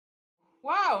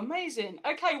Wow, amazing.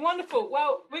 Okay, wonderful.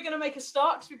 Well, we're going to make a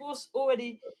start because we've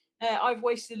already, I've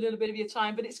wasted a little bit of your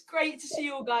time, but it's great to see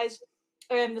you all guys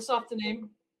this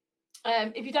afternoon.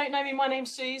 If you don't know me, my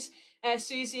name's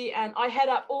Susie, and I head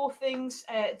up all things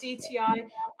DTI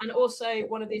and also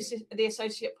one of the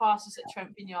associate pastors at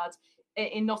Trent Vineyard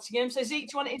in Nottingham. So Zeke,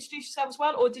 do you want to introduce yourself as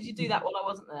well, or did you do that while I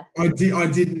wasn't there? I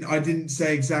didn't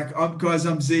say exact. Guys,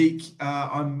 I'm Zeke.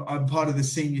 I'm part of the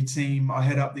senior team. I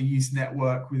head up the youth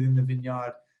network within the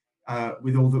Vineyard,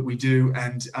 with all that we do,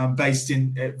 and I'm based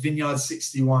in Vineyard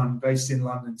 61, based in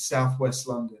London, southwest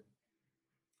London.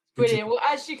 Brilliant. Well,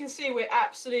 as you can see, we're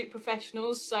absolute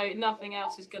professionals, so nothing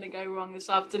else is going to go wrong this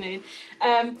afternoon.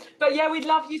 But yeah, we'd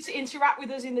love you to interact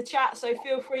with us in the chat, so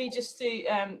feel free just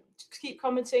to keep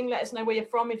commenting, let us know where you're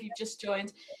from if you've just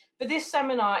joined. But this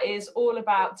seminar is all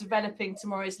about developing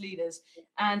tomorrow's leaders.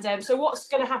 And so what's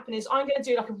going to happen is I'm going to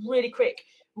do like a really quick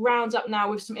roundup now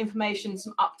with some information,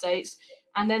 some updates.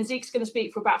 And then Zeke's going to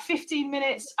speak for about 15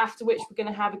 minutes, after which we're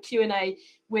going to have a Q&A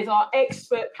with our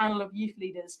expert panel of youth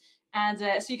leaders. And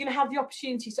so you're going to have the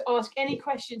opportunity to ask any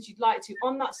questions you'd like to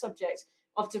on that subject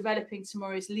of developing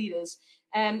tomorrow's leaders.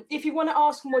 If you want to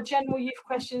ask more general youth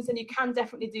questions, then you can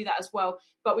definitely do that as well.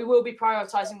 But we will be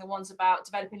prioritising the ones about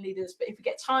developing leaders. But if we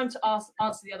get time to answer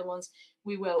the other ones,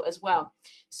 we will as well.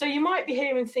 So you might be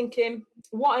here and thinking,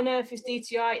 what on earth is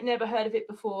DTI? Never heard of it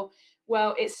before.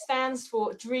 Well, it stands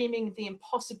for Dreaming the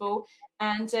Impossible.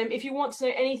 And if you want to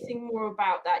know anything more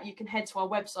about that, you can head to our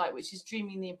website, which is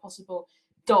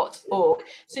dreamingtheimpossible.org.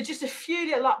 So just a few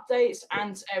little updates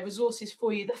and resources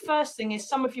for you. The first thing is,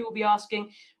 some of you will be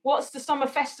asking, what's the summer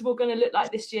festival going to look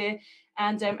like this year?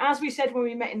 And as we said when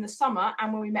we met in the summer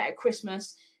and when we met at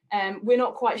Christmas, we're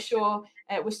not quite sure.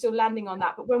 We're still landing on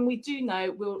that. But when we do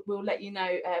know, we'll let you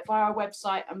know via our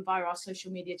website and via our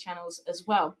social media channels as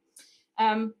well.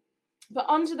 But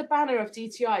under the banner of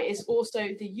DTI is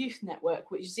also the Youth Network,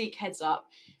 which Zeke heads up.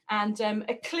 And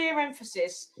a clear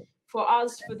emphasis for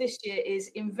us for this year is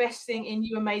investing in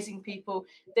you amazing people,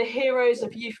 the heroes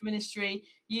of youth ministry,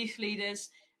 youth leaders.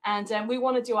 And we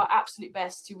want to do our absolute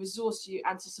best to resource you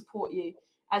and to support you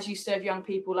as you serve young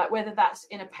people, like whether that's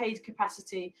in a paid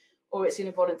capacity or it's in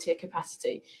a volunteer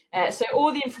capacity. So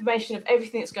all the information of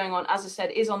everything that's going on, as I said,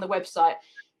 is on the website.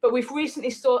 But we've recently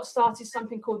started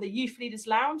something called the Youth Leaders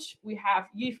Lounge. We have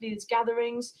youth leaders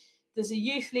gatherings. There's a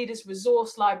youth leaders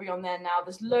resource library on there now.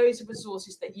 There's loads of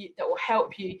resources that will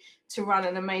help you to run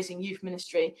an amazing youth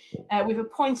ministry. We've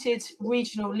appointed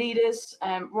regional leaders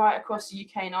right across the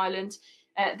UK and Ireland.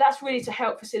 That's really to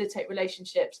help facilitate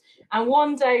relationships. And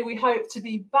one day we hope to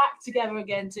be back together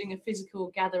again doing a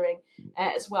physical gathering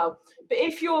as well. But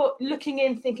if you're looking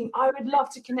in thinking, I would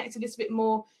love to connect a little bit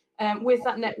more with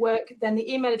that network, then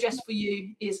the email address for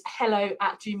you is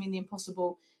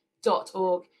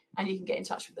hello@dreamingtheimpossible.org, and you can get in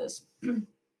touch with us.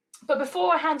 But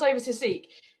before I hand over to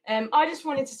Zeke, I just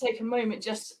wanted to take a moment,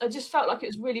 I just felt like it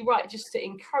was really right just to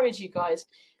encourage you guys,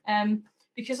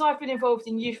 because I've been involved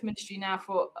in youth ministry now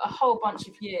for a whole bunch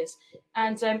of years,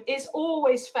 and it's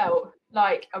always felt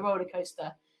like a roller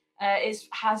coaster. It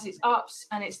has its ups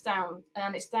and its downs.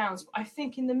 But I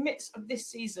think in the midst of this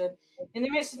season, in the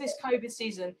midst of this COVID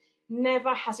season,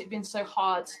 never has it been so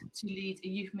hard to lead a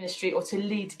youth ministry or to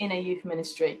lead in a youth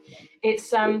ministry.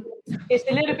 It's a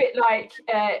little bit like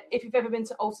if you've ever been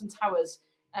to Alton Towers.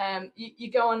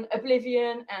 You go on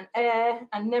Oblivion and Air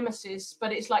and Nemesis,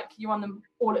 but it's like you're on them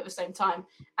all at the same time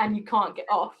and you can't get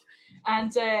off. And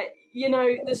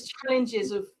there's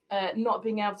challenges of not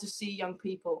being able to see young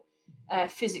people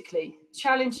physically,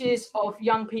 challenges of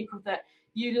young people that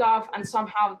you love and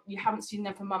somehow you haven't seen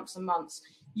them for months and months.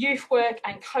 Youth work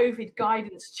and COVID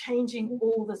guidance changing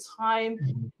all the time.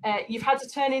 You've had to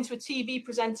turn into a TV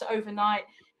presenter overnight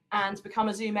and become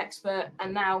a Zoom expert,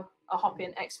 and now a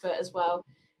Hopin expert as well.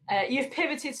 You've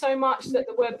pivoted so much that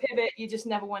the word pivot, you just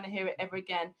never want to hear it ever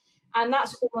again. And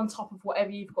that's all on top of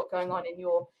whatever you've got going on in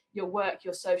your work,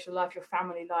 your social life, your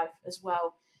family life as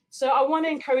well. So I want to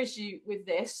encourage you with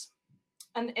this,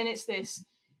 and it's this,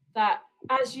 that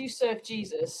as you serve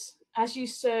Jesus, as you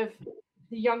serve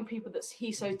the young people that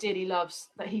he so dearly loves,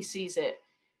 that he sees it,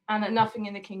 and that nothing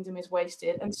in the kingdom is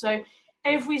wasted. And so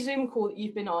every Zoom call that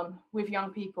you've been on with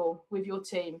young people, with your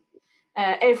team,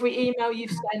 every email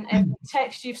you've sent, every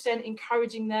text you've sent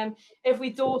encouraging them, every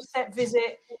doorstep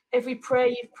visit, every prayer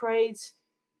you've prayed,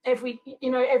 every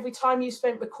time you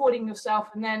spent recording yourself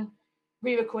and then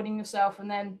re-recording yourself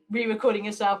and then re-recording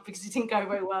yourself because it didn't go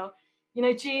very well.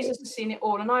 Jesus has seen it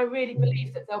all. And I really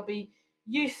believe that there'll be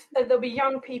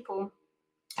young people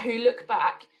who look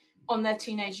back on their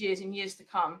teenage years in years to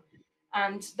come,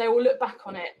 and they will look back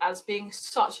on it as being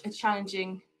such a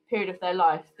challenging period of their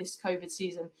life, this COVID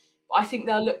season. But I think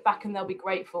they'll look back and they'll be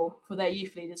grateful for their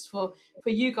youth leaders, for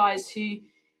you guys who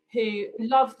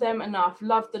love them enough,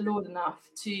 love the Lord enough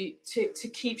to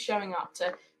keep showing up,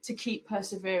 to keep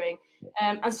persevering.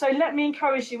 And so let me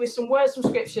encourage you with some words from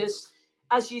scriptures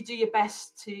as you do your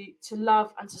best to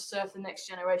love and to serve the next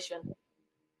generation.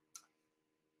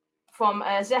 From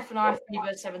Zephaniah 3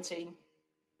 verse 17.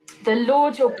 The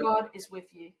Lord your God is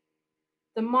with you,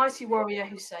 the mighty warrior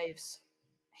who saves.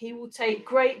 He will take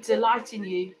great delight in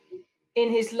you.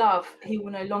 In his love, he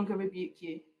will no longer rebuke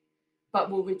you,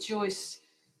 but will rejoice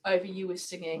over you with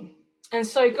singing. And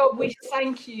so, God, we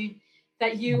thank you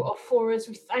that you are for us.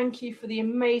 We thank you for the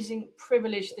amazing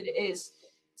privilege that it is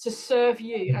to serve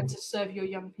you and to serve your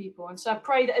young people. And so I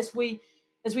pray that as we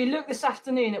look this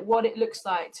afternoon at what it looks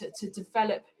like to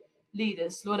develop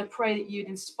leaders, Lord, I pray that you'd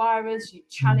inspire us, you'd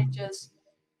challenge us,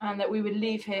 and that we would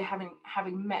leave here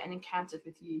having met and encountered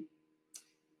with you.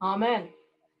 Amen.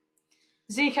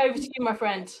 Zeke, over to you, my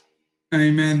friend.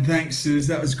 Amen. Thanks, Suze.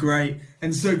 That was great.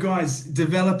 And so, guys,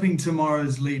 developing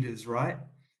tomorrow's leaders, right?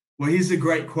 Well, here's a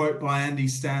great quote by Andy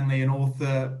Stanley, an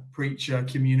author, preacher,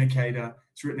 communicator.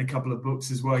 He's written a couple of books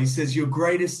as well. He says, your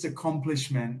greatest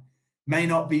accomplishment may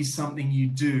not be something you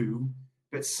do,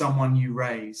 but someone you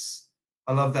raise.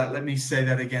 I love that. Let me say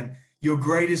that again. Your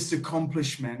greatest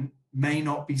accomplishment may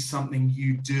not be something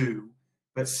you do,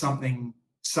 but someone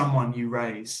you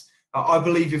raise. I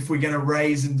believe if we're going to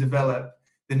raise and develop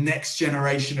the next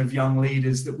generation of young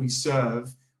leaders that we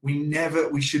serve,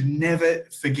 we should never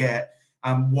forget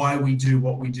why we do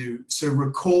what we do. So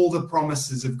recall the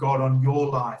promises of God on your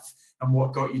life and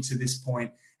what got you to this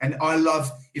point. And I love,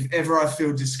 if ever I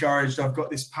feel discouraged, I've got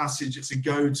this passage. It's a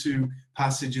go-to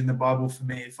passage in the Bible for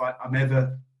me. If I'm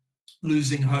ever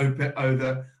losing hope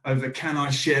over can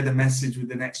I share the message with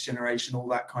the next generation, all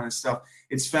that kind of stuff.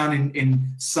 It's found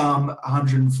in Psalm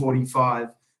 145,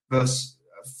 verse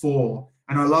 4.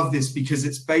 And I love this because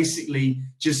it's basically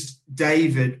just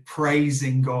David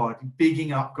praising God,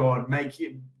 bigging up God,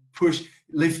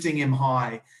 lifting him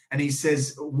high. And he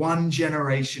says, one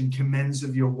generation commends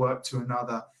of your work to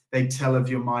another. They tell of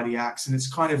your mighty acts. And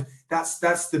it's kind of, that's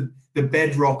the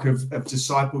bedrock of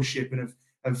discipleship and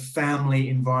of family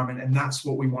environment. And that's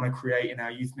what we want to create in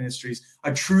our youth ministries.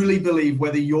 I truly believe,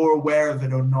 whether you're aware of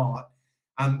it or not,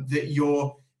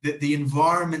 that the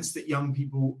environments that young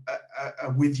people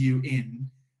are with you in,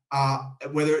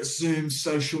 whether it's Zoom,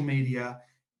 social media,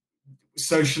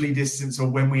 socially distanced, or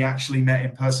when we actually met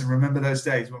in person, remember those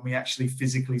days when we actually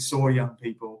physically saw young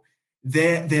people,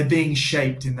 they're being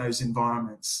shaped in those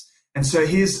environments. And so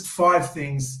here's 5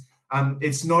 things.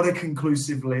 It's not a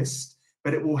conclusive list,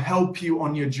 but it will help you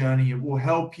on your journey. It will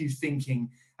help you thinking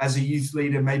as a youth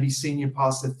leader, maybe senior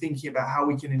pastor, thinking about how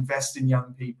we can invest in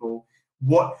young people,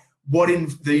 what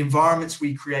in the environments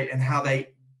we create and how they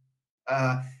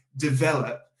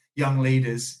develop young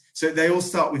leaders. So they all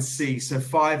start with C. So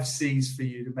 5 C's for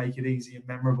you to make it easy and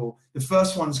memorable. The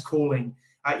first one's calling.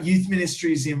 Youth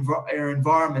ministries are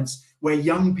environments where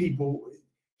young people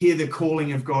hear the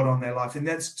calling of God on their life. And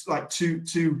that's like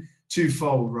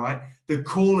twofold, right? The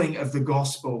calling of the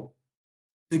gospel,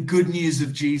 the good news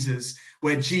of Jesus,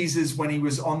 where Jesus, when he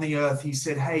was on the earth, he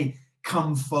said, hey,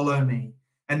 come follow me.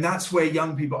 And that's where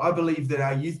young people, I believe that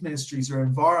our youth ministries are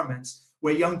environments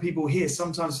where young people hear,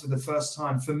 sometimes for the first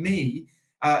time. For me,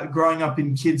 growing up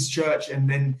in kids' church and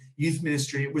then youth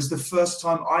ministry, it was the first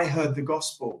time I heard the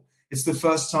gospel. It's the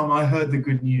first time I heard the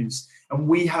good news. And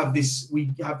we have this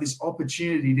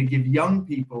opportunity to give young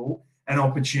people an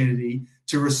opportunity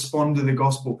to respond to the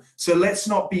gospel. So let's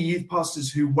not be youth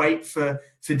pastors who wait for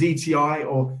DTI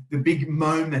or the big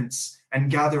moments and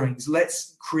gatherings.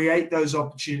 Let's create those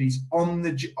opportunities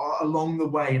along the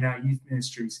way in our youth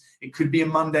ministries. It could be a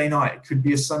Monday night, it could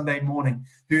be a Sunday morning,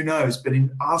 who knows? But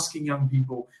in asking young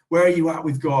people, where are you at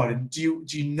with God? And do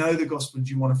you know the gospel?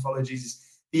 Do you want to follow Jesus?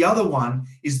 The other one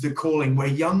is the calling, where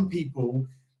young people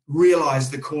realize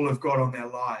the call of God on their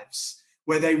lives,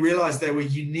 where they realize they were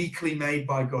uniquely made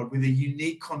by God with a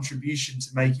unique contribution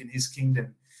to make in his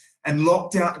kingdom. And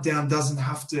lockdown doesn't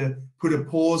have to put a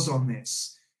pause on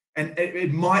this. And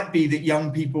it might be that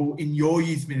young people in your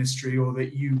youth ministry or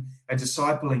that you are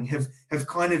discipling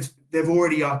they've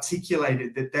already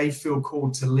articulated that they feel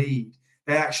called to lead.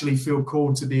 They actually feel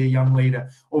called to be a young leader.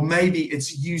 Or maybe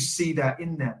it's you see that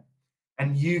in them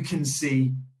and you can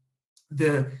see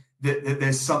that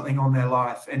there's something on their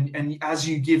life. And as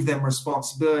you give them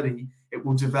responsibility, it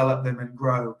will develop them and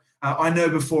grow. I know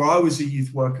before I was a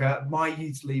youth worker, my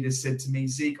youth leader said to me,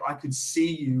 Zeke, I could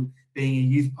see you being a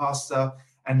youth pastor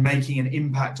and making an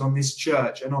impact on this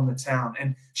church and on the town.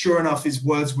 And sure enough, his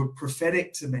words were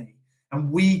prophetic to me.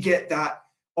 And we get that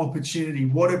opportunity.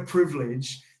 What a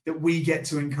privilege that we get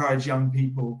to encourage young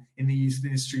people in the youth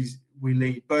ministries we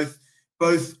lead.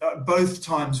 Both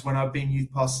times when I've been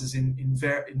youth pastors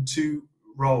in two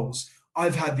roles,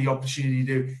 I've had the opportunity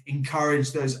to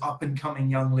encourage those up and coming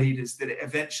young leaders that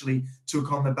eventually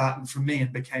took on the baton from me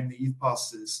and became the youth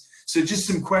pastors. So just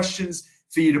some questions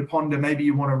for you to ponder. Maybe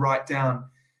you want to write down,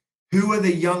 who are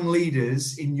the young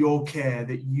leaders in your care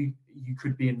that you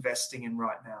could be investing in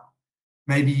right now?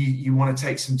 Maybe you want to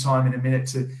take some time in a minute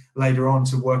to later on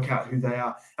to work out who they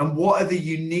are. And what are the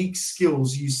unique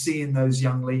skills you see in those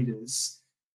young leaders?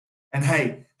 And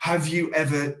hey, have you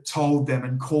ever told them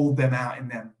and called them out in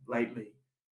them lately?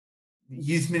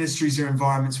 Youth ministries are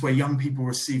environments where young people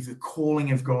receive the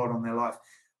calling of God on their life.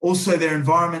 Also, they're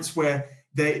environments where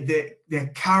their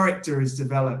character is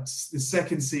developed. The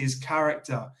second C is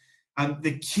character. And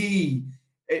the key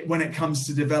when it comes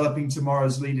to developing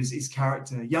tomorrow's leaders is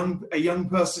character. A young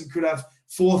person could have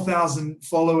 4,000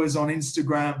 followers on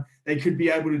Instagram. They could be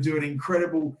able to do an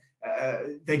incredible,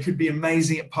 they could be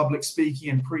amazing at public speaking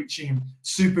and preaching, and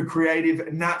super creative,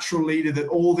 a natural leader that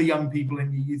all the young people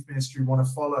in your youth ministry want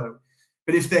to follow.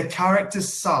 But if their character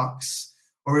sucks,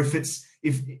 or if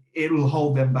it'll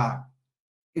hold them back.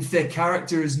 If their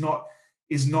character is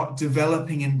not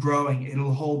developing and growing,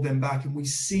 it'll hold them back. And we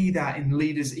see that in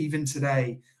leaders even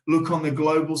today. Look on the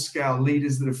global scale,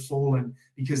 leaders that have fallen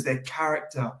because their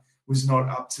character was not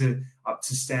up to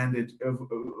standard,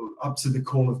 up to the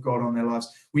call of God on their lives.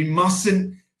 We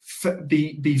mustn't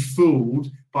be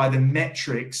fooled by the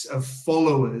metrics of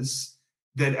followers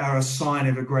that are a sign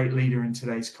of a great leader in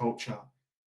today's culture.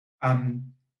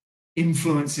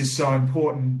 Influence is so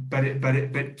important, but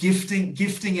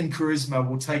gifting and charisma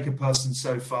will take a person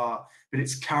so far, but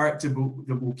it's character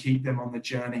that will keep them on the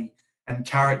journey, and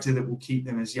character that will keep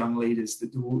them as young leaders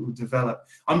that will develop.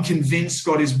 I'm convinced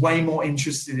God is way more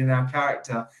interested in our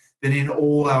character than in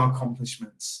all our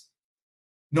accomplishments.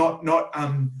 Not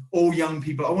all young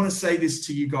people. I want to say this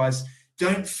to you guys.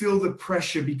 Don't feel the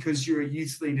pressure because you're a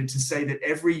youth leader to say that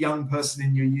every young person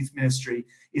in your youth ministry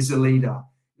is a leader.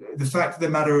 The fact of the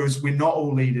matter is we're not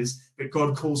all leaders, but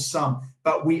God calls some.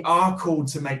 But we are called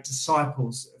to make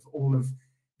disciples of all of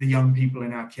the young people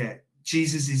in our care.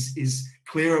 Jesus is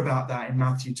clear about that in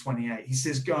Matthew 28. He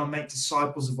says, go and make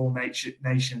disciples of all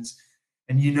nations,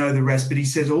 and you know the rest. But he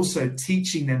says also,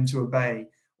 teaching them to obey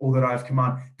all that I've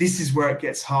commanded. This is where it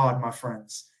gets hard, my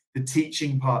friends. The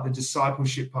teaching part, the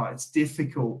discipleship part, it's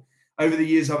difficult. Over the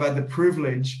years, I've had the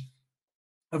privilege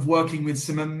of working with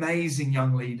some amazing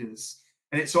young leaders.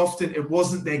 And it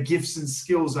wasn't their gifts and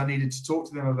skills I needed to talk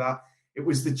to them about. It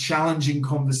was the challenging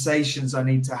conversations I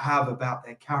need to have about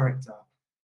their character.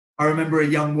 I remember a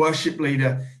young worship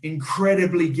leader,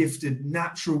 incredibly gifted,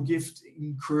 natural gift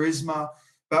in charisma,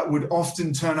 but would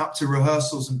often turn up to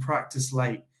rehearsals and practice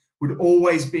late, would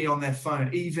always be on their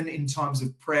phone, even in times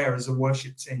of prayer as a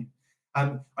worship team.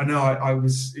 I know I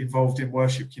was involved in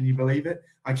worship. Can you believe it?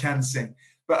 I can sing.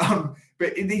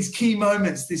 But in these key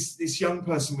moments, this young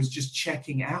person was just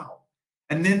checking out.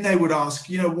 And then they would ask,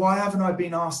 why haven't I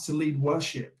been asked to lead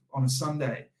worship on a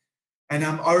Sunday? And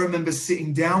I remember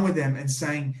sitting down with them and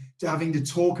having to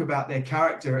talk about their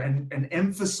character and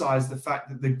emphasize the fact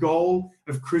that the goal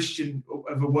of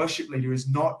a worship leader is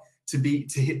not to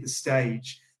hit the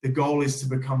stage. The goal is to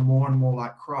become more and more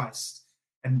like Christ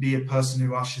and be a person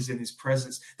who ushers in his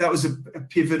presence. That was a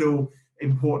pivotal,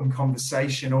 important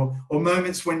conversation, or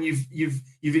moments when you've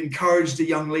encouraged a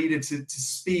young leader to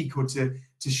speak or to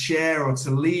share or to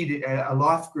lead a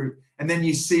life group, and then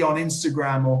you see on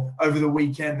Instagram or over the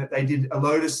weekend that they did a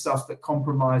load of stuff that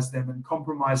compromised them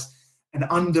and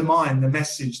undermined the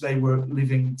message they were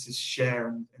living to share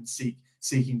and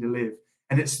seeking to live.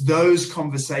 And it's those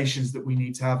conversations that we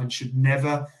need to have and should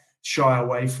never shy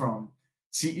away from.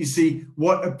 You see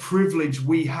what a privilege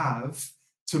we have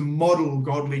to model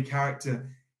godly character.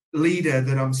 Leader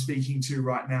that I'm speaking to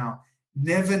right now,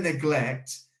 never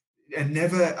neglect and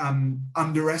never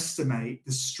underestimate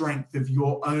the strength of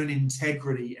your own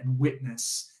integrity and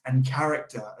witness and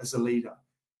character as a leader.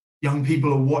 Young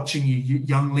people are watching you.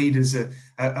 Young leaders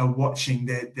are watching.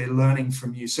 They're learning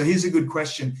from you. So here's a good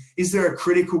question. Is there a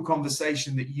critical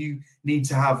conversation that you need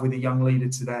to have with a young leader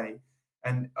today?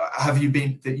 And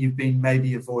you've been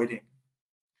maybe avoiding?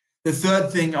 The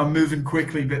third thing, I'm moving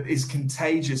quickly, but is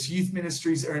contagious. Youth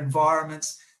ministries are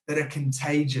environments that are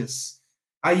contagious.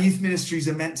 Our youth ministries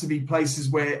are meant to be places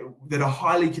that are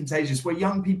highly contagious, where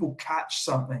young people catch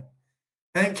something.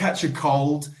 They don't catch a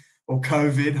cold or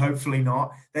COVID, hopefully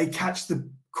not. They catch the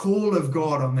call of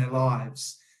God on their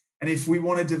lives. And if we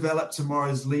want to develop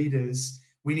tomorrow's leaders,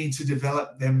 we need to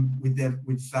develop them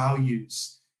with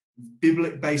values,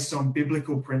 based on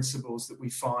biblical principles that we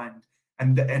find.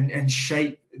 and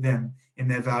shape them in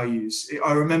their values.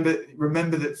 I remember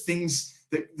that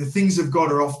the things of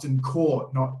God are often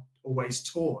caught, not always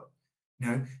taught.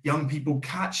 Young people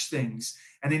catch things,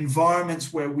 and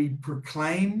environments where we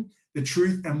proclaim the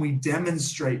truth and we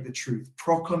demonstrate the truth.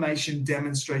 Proclamation,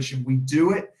 demonstration. We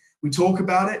do it. We talk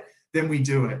about it, then we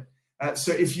do it.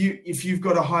 So if you've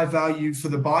got a high value for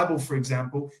the Bible, for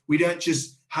example, we don't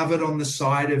just have it on the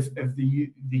side of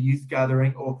the youth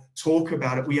gathering or talk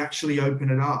about it. We actually open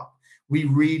it up. We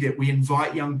read it. We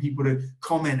invite young people to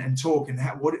comment and talk. And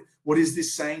what is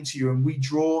this saying to you? And we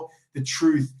draw the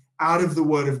truth out of the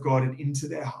Word of God and into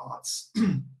their hearts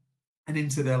and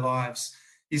into their lives.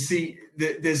 You see,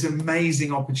 there's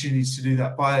amazing opportunities to do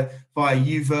that via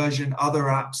YouVersion, other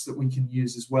apps that we can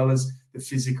use, as well as the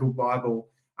physical Bible.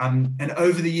 And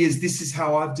over the years, this is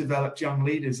how I've developed young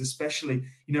leaders, especially.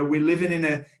 We're living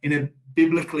in a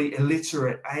biblically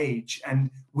illiterate age, and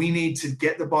we need to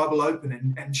get the Bible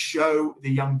open and show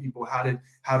the young people how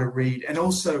to read. And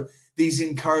also these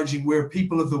encouraging, we're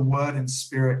people of the Word and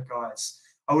Spirit, guys.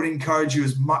 I would encourage you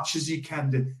as much as you can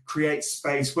to create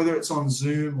space, whether it's on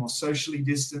Zoom or socially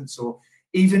distanced, or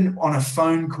even on a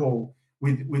phone call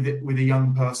with a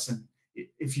young person,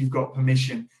 if you've got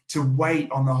permission, to wait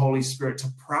on the Holy Spirit, to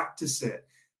practice it.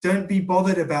 Don't be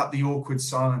bothered about the awkward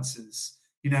silences,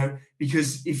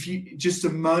 because just a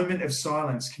moment of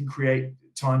silence can create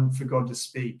time for God to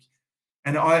speak.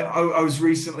 And I was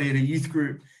recently at a youth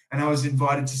group, and I was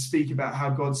invited to speak about how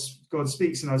God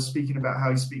speaks, and I was speaking about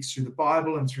how he speaks through the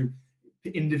Bible and through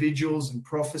individuals and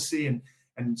prophecy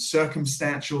and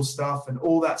circumstantial stuff and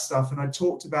all that stuff. And I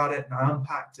talked about it and I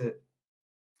unpacked it.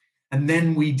 And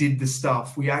then we did the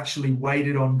stuff. We actually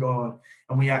waited on God,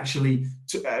 and we actually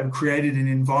created an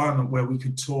environment where we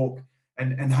could talk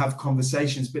and have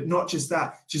conversations. But not just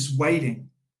that, just waiting.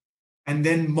 And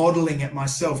then modeling it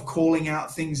myself, calling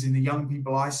out things in the young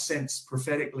people I sense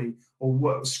prophetically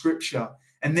or scripture,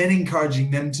 and then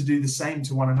encouraging them to do the same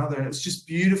to one another. And it's just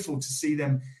beautiful to see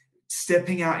them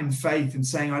stepping out in faith and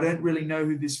saying, I don't really know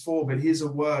who this is for, but here's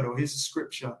a word or here's a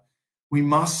scripture. We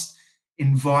must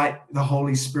invite the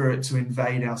Holy Spirit to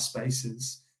invade our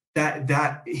spaces.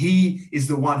 That he is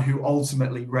the one who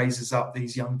ultimately raises up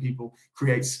these young people,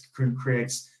 creates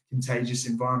contagious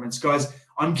environments. Guys,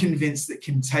 I'm convinced that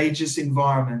contagious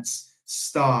environments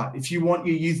start. If you want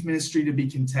your youth ministry to be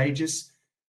contagious,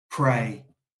 pray.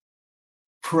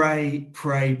 Pray,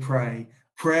 pray, pray.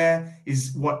 Prayer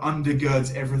is what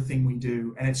undergirds everything we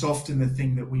do, and it's often the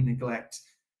thing that we neglect.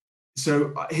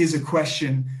 So here's a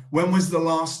question. When was the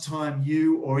last time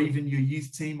you, or even your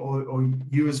youth team, or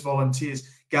you as volunteers,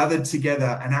 gathered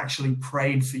together and actually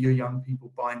prayed for your young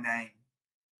people by name?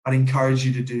 I'd encourage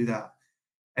you to do that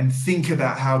and think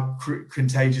about how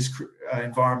contagious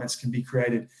environments can be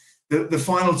created. The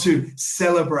final two,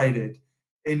 celebrated.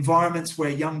 Environments where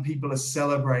young people are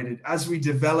celebrated. As we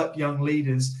develop young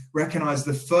leaders, recognize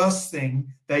the first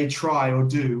thing they try or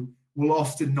do will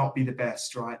often not be the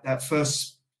best, right? That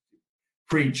first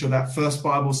preach or that first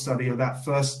Bible study or that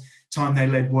first time they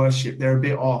led worship, they're a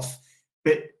bit off.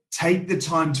 But take the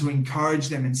time to encourage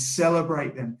them and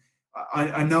celebrate them.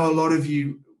 I know a lot of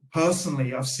you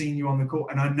personally, I've seen you on the call,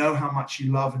 and I know how much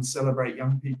you love and celebrate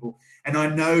young people. And I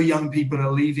know young people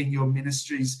are leaving your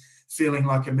ministries feeling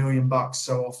like $1 million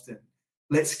so often.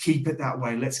 Let's keep it that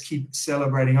way. Let's keep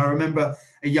celebrating. I remember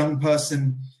a young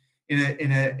person in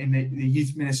the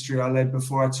youth ministry I led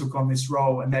before I took on this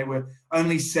role, and they were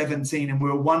only 17, and we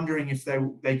were wondering if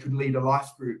they could lead a life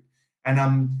group. And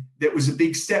that was a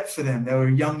big step for them. They were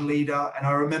a young leader, and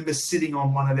I remember sitting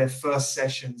on one of their first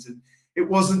sessions, and it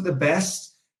wasn't the best,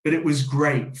 but it was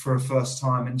great for a first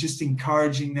time, and just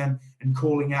encouraging them and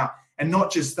calling out. And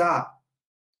not just that,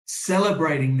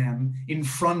 celebrating them in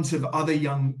front of other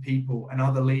young people and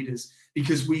other leaders,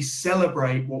 because we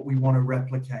celebrate what we want to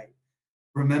replicate.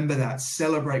 Remember that.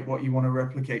 Celebrate what you want to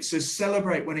replicate. So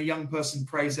celebrate when a young person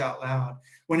prays out loud,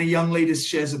 when a young leader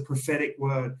shares a prophetic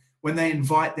word, when they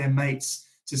invite their mates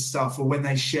to stuff, or when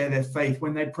they share their faith,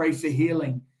 when they pray for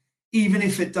healing. Even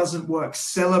if it doesn't work,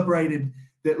 celebrated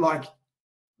that, like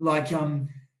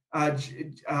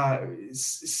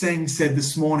Seng said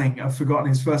this morning, I've forgotten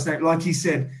his first name, like he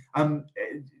said,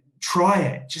 try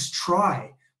it, just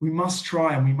try. We must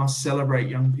try, and we must celebrate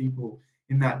young people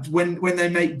in that. When they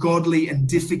make godly and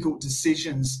difficult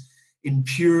decisions in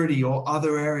purity or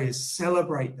other areas,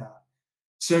 celebrate that.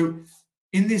 So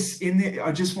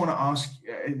I just want to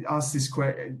ask this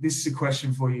question. This is a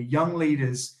question for you. Young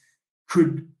leaders,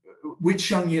 which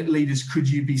young leaders could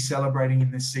you be celebrating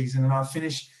in this season? And I'll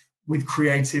finish with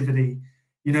creativity.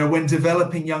 When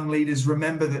developing young leaders,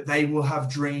 remember that they will have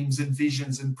dreams and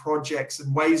visions and projects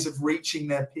and ways of reaching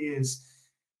their peers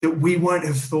that we won't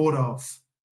have thought of.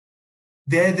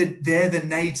 They're the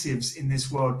natives in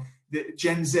this world. The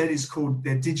Gen Z is called,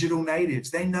 they're digital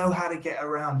natives. They know how to get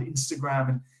around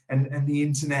Instagram and the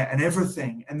internet and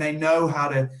everything, and they know how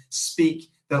to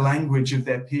speak the language of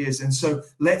their peers. And so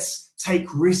let's take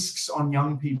risks on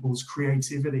young people's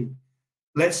creativity.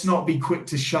 Let's not be quick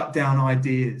to shut down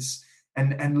ideas,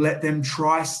 and let them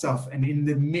try stuff. And in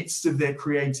the midst of their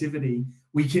creativity,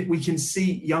 we can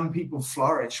see young people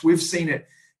flourish. We've seen it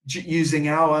using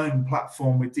our own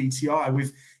platform with DTI.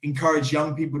 We've encouraged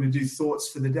young people to do thoughts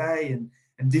for the day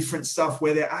and different stuff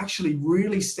where they're actually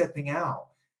really stepping out.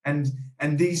 And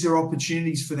these are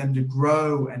opportunities for them to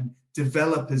grow and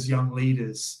develop as young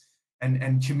leaders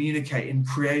and communicate in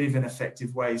creative and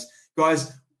effective ways.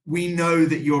 Guys, we know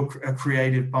that you're a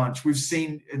creative bunch. We've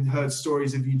seen and heard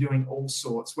stories of you doing all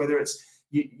sorts, whether it's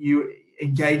you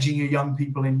engaging your young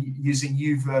people in using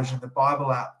YouVersion, the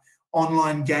Bible app,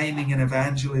 online gaming and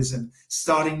evangelism,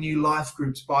 starting new life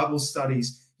groups, Bible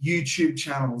studies, YouTube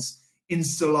channels,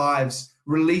 Insta Lives,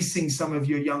 releasing some of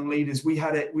your young leaders. We've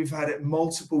had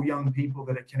multiple young people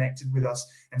that are connected with us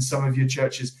and some of your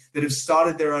churches that have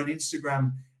started their own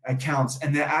Instagram accounts,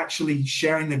 and they're actually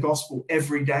sharing the gospel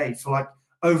every day for like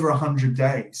over 100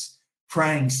 days,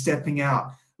 praying, stepping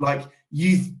out, like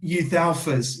youth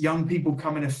alphas, young people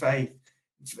coming to faith.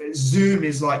 Zoom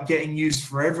is like getting used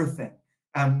for everything.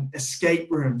 Escape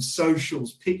rooms,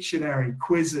 socials, Pictionary,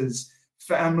 quizzes,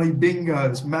 family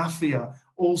bingos, mafia,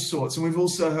 all sorts. And we've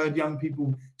also heard young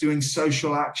people doing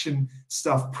social action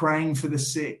stuff, praying for the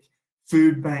sick,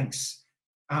 food banks,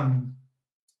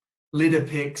 litter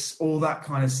picks, all that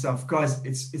kind of stuff. Guys,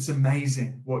 it's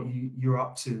amazing what you're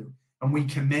up to. And we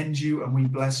commend you and we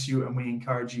bless you and we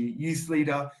encourage you, youth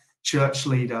leader, church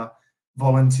leader,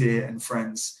 volunteer, and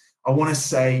friends. I want to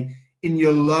say, in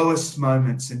your lowest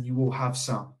moments, and you will have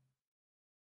some,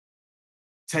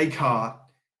 take heart,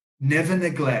 never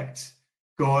neglect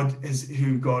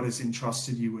who God has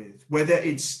entrusted you with. Whether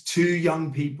it's 2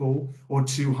 young people or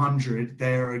 200,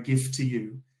 they are a gift to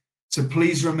you. So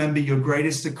please remember, your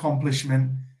greatest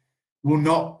accomplishment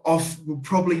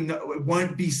it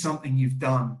won't be something you've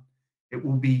done. It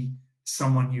will be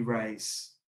someone you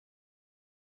raise.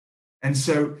 And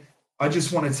so I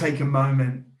just want to take a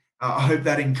moment. I hope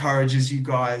that encourages you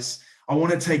guys. I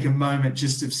want to take a moment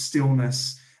just of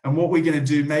stillness. And what we're going to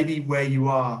do, maybe where you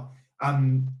are,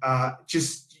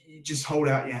 just hold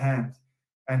out your hand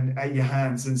and at your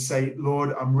hands and say,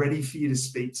 Lord, I'm ready for you to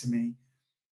speak to me.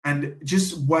 And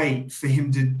just wait for him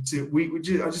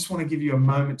I just want to give you a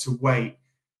moment to wait.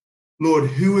 Lord,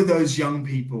 who are those young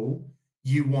people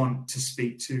you want to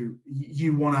speak to,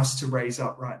 you want us to raise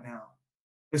up right now?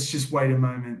 Let's just wait a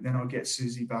moment, then I'll get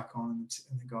Susie back on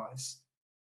and the guys.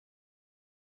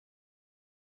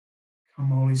 Come,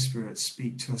 Holy Spirit,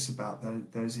 speak to us about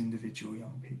those individual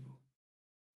young people.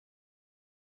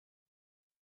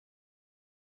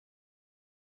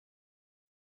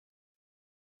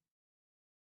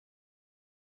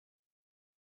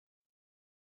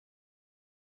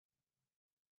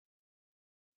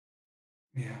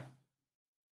 Yeah.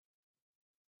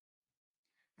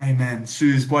 Amen.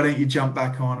 Suze, why don't you jump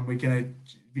back on, and we're going to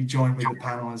be joined with the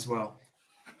panel as well.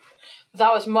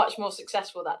 That was much more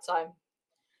successful that time.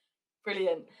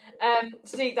 Brilliant.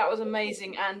 Zeke, that was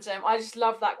amazing. And I just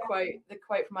love that quote. The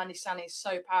quote from Andy Stanley is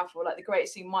so powerful. Like, the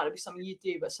greatest thing might not be something you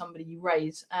do, but somebody you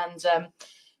raise. And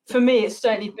for me, it's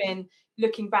certainly been,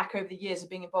 looking back over the years of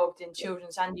being involved in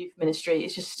children's and youth ministry,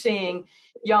 it's just seeing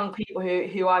young people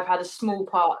who I've had a small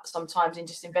part sometimes in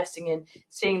just investing in,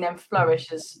 seeing them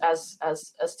flourish as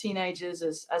teenagers,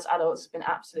 as adults, has been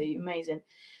absolutely amazing.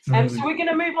 So we're going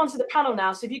to move on to the panel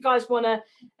now. So if you guys want to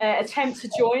attempt to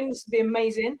join, this would be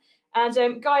amazing.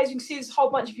 And guys, you can see there's a whole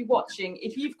bunch of you watching.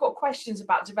 If you've got questions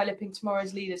about developing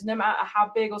tomorrow's leaders, no matter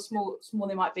how big or small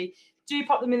they might be, do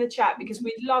pop them in the chat, because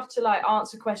we'd love to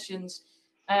answer questions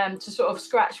to sort of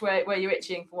scratch where you're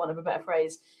itching, for want of a better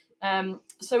phrase.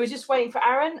 So we're just waiting for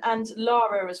Aaron and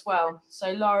Lara as well.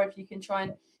 So Lara, if you can try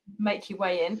and make your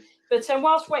way in. But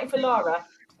whilst waiting for Lara,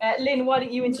 Lynn, why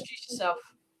don't you introduce yourself?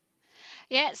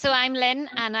 Yeah, so I'm Lynn,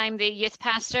 and I'm the youth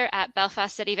pastor at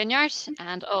Belfast City Vineyard,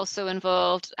 and also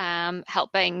involved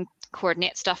helping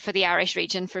coordinate stuff for the Irish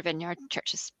region for Vineyard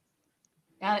churches.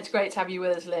 And it's great to have you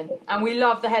with us, Lynn. And we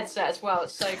love the headset as well.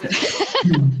 It's so good.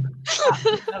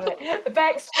 Love it.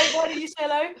 Bex, why don't you say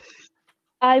hello?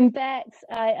 I'm Bex.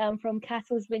 I am from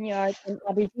Castles Vineyard in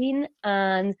Aberdeen,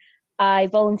 and I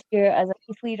volunteer as a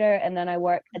youth leader, and then I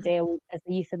work a day a week as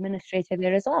a youth administrator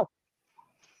there as well.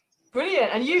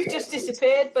 Brilliant. And you've just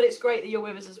disappeared, but it's great that you're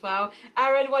with us as well.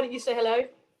 Aaron, why don't you say hello?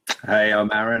 Hey,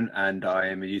 I'm Aaron, and I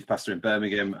am a youth pastor in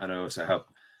Birmingham, and I also help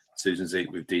Susan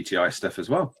Zeke with DTI stuff as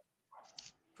well.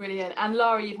 Brilliant. And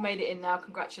Lara, you've made it in now.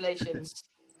 Congratulations.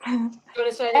 Do you want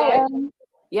to say Hey, hi?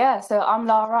 yeah, so I'm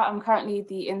Lara. I'm currently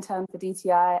the intern for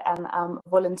DTI and I'm a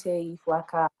volunteer youth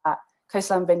worker at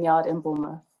Coastline Vineyard in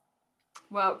Bournemouth.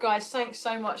 Well, guys, thanks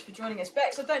so much for joining us.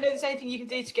 Bex, I don't know if there's anything you can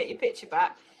do to get your picture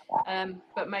back,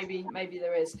 but maybe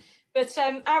there is. But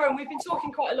Aaron, we've been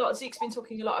talking quite a lot. Zeke's been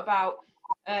talking a lot about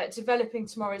developing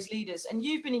tomorrow's leaders, and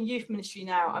you've been in youth ministry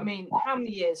now. I mean, how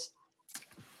many years?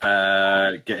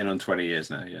 Getting on 20 years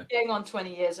now, yeah. Getting on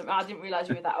 20 years. I mean, I didn't realise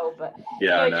you were that old, but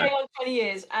yeah, getting on 20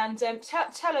 years. And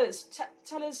tell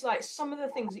us like some of the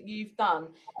things that you've done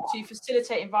to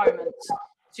facilitate environments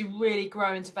to really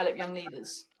grow and develop young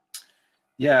leaders.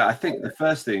 Yeah, I think the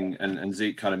first thing, and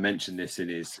Zeke kind of mentioned this in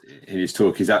his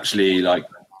talk, is actually like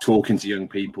talking to young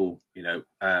people, you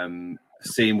know,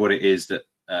 seeing what it is that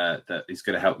that is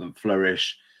going to help them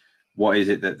flourish. What is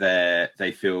it that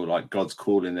they feel like God's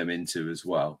calling them into as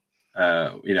well?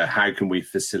 You know, how can we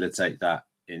facilitate that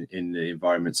in the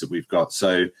environments that we've got?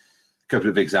 So a couple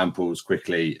of examples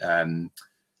quickly.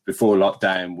 Before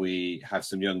lockdown, we have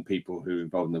some young people who are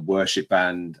involved in the worship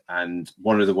band. And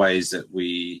one of the ways that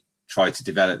we try to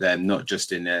develop them, not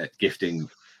just in their gifting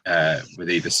with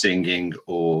either singing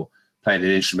or playing an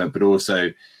instrument, but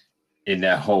also in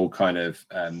their whole kind of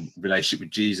relationship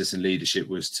with Jesus and leadership,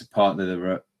 was to partner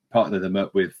them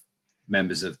up with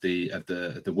members of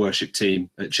the worship team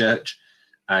at church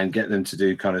and get them to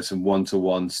do kind of some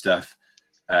one-to-one stuff,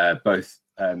 both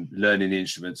learning the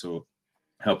instruments or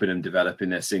helping them develop in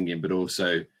their singing, but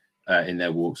also in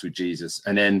their walks with Jesus.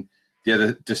 And then the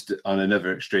other, just on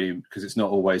another extreme, because it's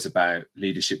not always about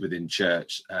leadership within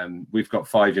church, we've got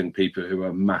 5 young people who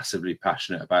are massively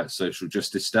passionate about social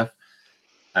justice stuff.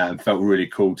 Felt really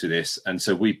cool to this, and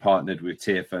so we partnered with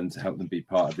Tearfund to help them be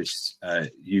part of this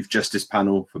youth justice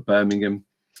panel for Birmingham.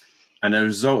 And as a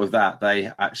result of that,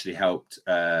 they actually helped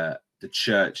the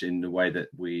church in the way that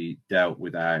we dealt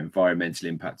with our environmental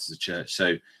impact as a church.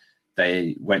 So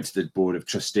they went to the board of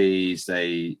trustees,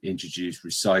 they introduced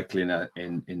recycling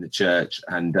in the church,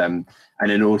 and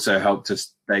then also helped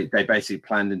us. They basically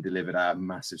planned and delivered our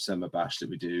massive summer bash that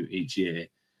we do each year.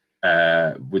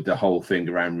 With the whole thing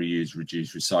around reuse,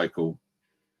 reduce, recycle,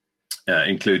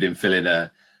 including filling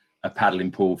a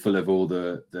paddling pool full of all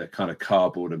the kind of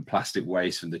cardboard and plastic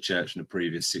waste from the church in the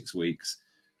previous 6 weeks,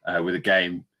 with a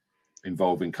game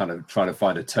involving kind of trying to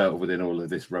find a turtle within all of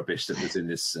this rubbish that was in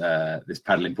this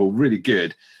paddling pool. Really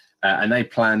good. And they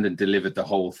planned and delivered the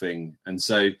whole thing. And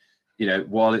so, you know,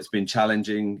 while it's been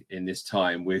challenging in this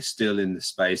time, we're still in the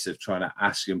space of trying to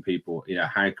ask young people, you know,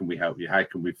 how can we help you? How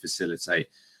can we facilitate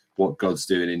what God's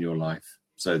doing in your life?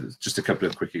 So just a couple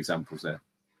of quick examples there.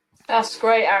 That's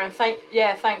great, Aaron.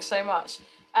 Thanks so much.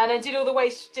 And then did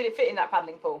it fit in that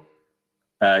paddling pool?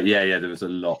 Yeah, there was a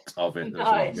lot of it.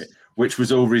 Nice. Which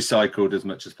was all recycled as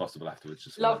much as possible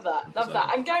afterwards. Love that.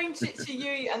 I'm going to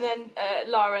you and then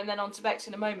Lara and then on to Bex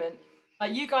in a moment.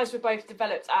 You guys were both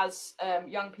developed as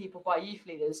young people by youth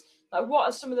leaders. Like, what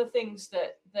are some of the things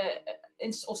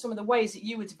or some of the ways that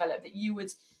you would develop that you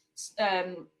would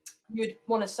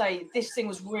want to say, this thing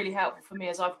was really helpful for me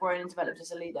as I've grown and developed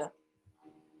as a leader?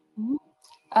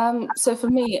 So for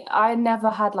me, I never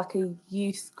had like a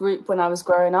youth group when I was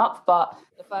growing up, but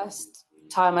the first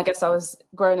time I guess I was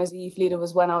growing as a youth leader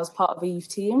was when I was part of a youth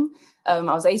team. I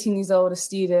was 18 years old, a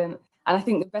student, and I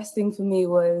think the best thing for me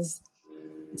was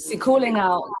calling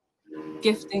out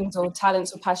giftings or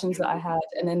talents or passions that I had,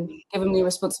 and then giving me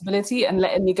responsibility and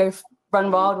letting me go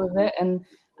run wild with it, and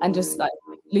just like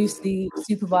loosely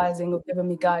supervising or giving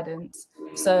me guidance.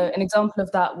 So an example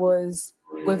of that was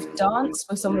with dance,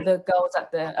 with some of the girls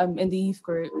at the in the youth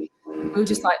group. We were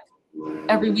just like,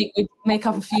 every week we'd make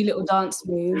up a few little dance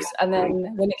moves, and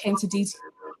then when it came to DT,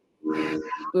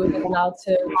 we were then allowed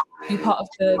to be part of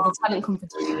the talent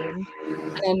competition.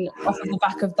 And then off of the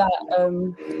back of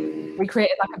that, we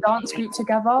created like a dance group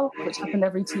together, which happened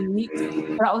every 2 weeks. So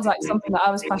that was like something that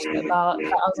I was passionate about,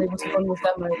 that I was able to bond with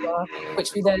them over,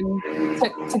 which we then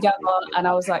took together, and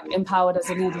I was like empowered as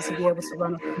a leader to be able to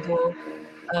run up and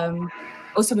do.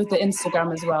 Also with the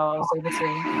Instagram as well, I was able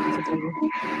to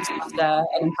do stuff there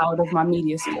and empowered with my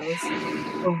media skills.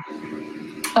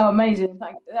 Oh, amazing.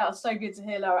 Thank you. That was so good to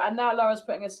hear, Lara. And now Lara's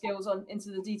putting her skills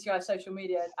into the DTI social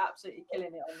media and absolutely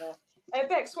killing it on there.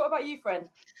 Bex, what about you, friend?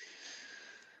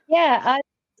 Yeah, I'm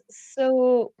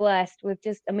so blessed with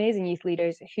just amazing youth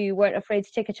leaders who weren't afraid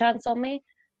to take a chance on me.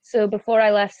 So before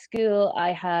I left school,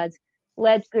 I had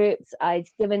led groups, I'd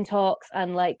given talks,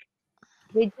 and like,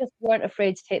 they just weren't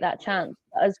afraid to take that chance.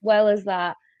 As well as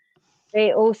that,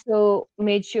 they also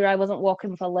made sure I wasn't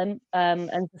walking with a limp.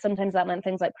 And sometimes that meant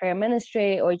things like prayer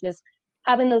ministry or just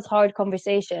having those hard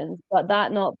conversations, but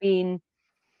that not being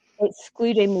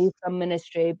excluding me from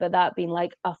ministry, but that being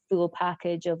like a full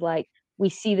package of like, we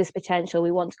see this potential,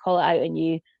 we want to call it out in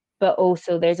you, but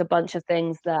also there's a bunch of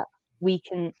things that we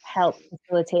can help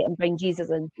facilitate and bring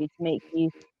Jesus into you to make you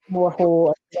more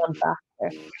whole and run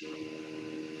faster.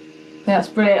 That's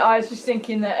brilliant. I was just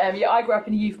thinking that I grew up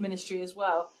in a youth ministry as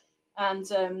well, and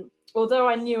although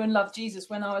I knew and loved Jesus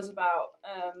when I was about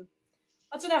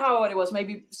I don't know how old I was,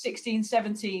 maybe 16,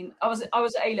 17. I was at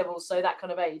A levels, so that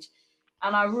kind of age,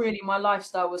 and my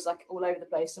lifestyle was like all over the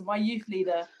place. And my youth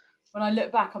leader, when I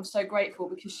look back, I'm so grateful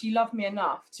because she loved me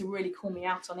enough to really call me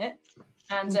out on it.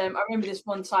 And I remember this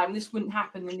one time. This wouldn't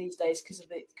happen in these days because of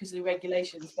the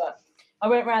regulations, but I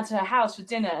went round to her house for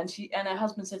dinner, and her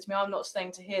husband said to me, "I'm not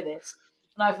staying to hear this."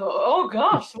 And I thought, "Oh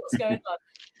gosh, what's going on?"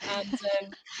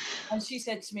 And she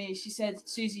said to me, she said,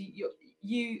 "Susie,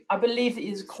 I believe that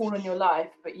there's a call in your life,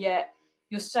 but yet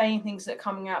you're saying things that are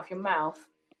coming out of your mouth,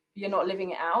 but you're not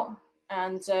living it out,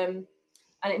 and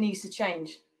it needs to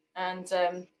change." And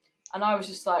I was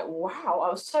just like, wow, I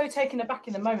was so taken aback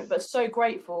in the moment, but so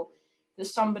grateful that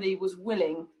somebody was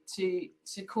willing to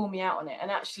call me out on it. And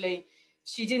actually,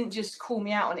 she didn't just call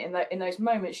me out on it in those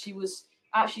moments. She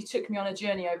actually took me on a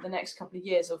journey over the next couple of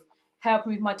years of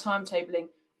helping with my timetabling,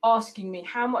 asking me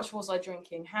how much was I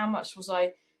drinking, how much was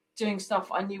I doing stuff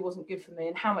I knew wasn't good for me,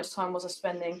 and how much time was I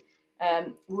spending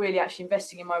really actually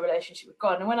investing in my relationship with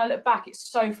God. And when I look back, it's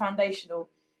so foundational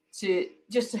to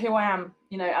who I am,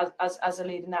 as a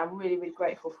leader now. I'm really, really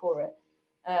grateful for it.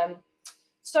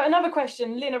 So another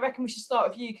question, Lynn, I reckon we should start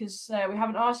with you because we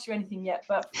haven't asked you anything yet,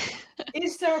 but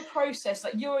is there a process,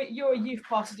 like you're a youth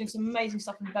pastor doing some amazing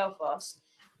stuff in Belfast,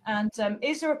 and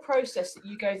is there a process that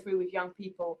you go through with young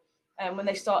people when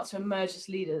they start to emerge as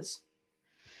leaders?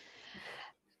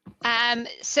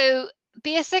 So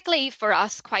basically for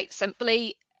us, quite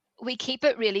simply, we keep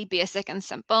it really basic and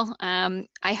simple.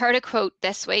 I heard a quote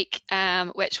this week,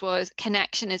 which was,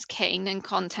 "Connection is king and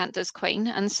content is queen."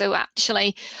 And so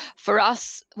actually for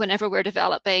us, whenever we're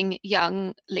developing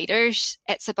young leaders,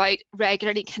 it's about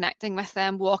regularly connecting with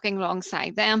them, walking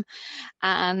alongside them,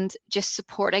 and just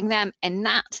supporting them in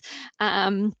that.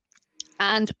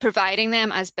 And providing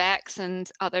them, as Bex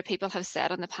and other people have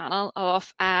said on the panel,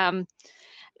 of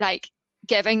like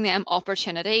giving them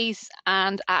opportunities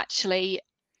and actually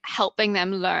helping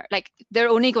them learn. Like, they're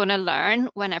only going to learn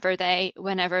whenever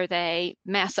they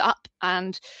mess up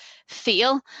and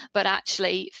fail, but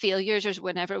actually failures is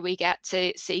whenever we get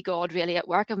to see God really at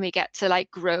work and we get to like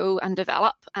grow and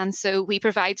develop. And so we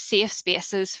provide safe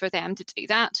spaces for them to do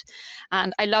that.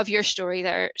 And I love your story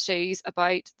there, Suze,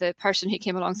 about the person who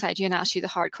came alongside you and asked you the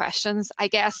hard questions. I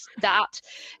guess that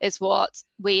is what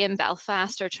we in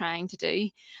Belfast are trying to do.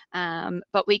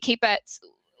 But we keep it,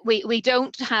 we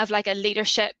don't have like a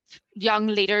leadership, young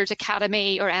leaders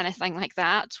academy or anything like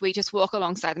that. We just walk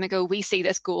alongside them and go, "We see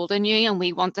this gold in you and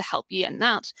we want to help you in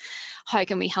that. How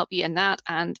can we help you in that?"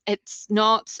 And it's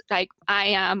not like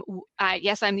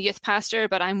yes, I'm the youth pastor,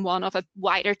 but I'm one of a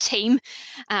wider team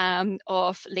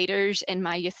of leaders in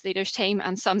my youth leaders team.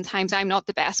 And sometimes I'm not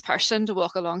the best person to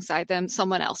walk alongside them,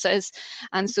 someone else is.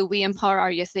 And so we empower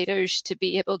our youth leaders to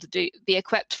be able to be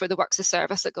equipped for the works of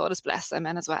service that God has blessed them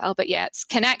in as well. But yeah, it's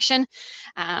connection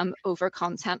over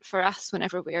content for us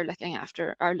whenever we're looking out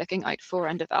for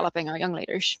and developing our young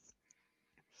leaders.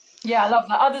 Yeah, I love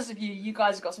that. Others of you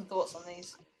guys have got some thoughts on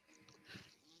these.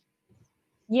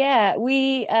 Yeah,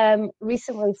 we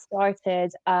recently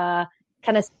started a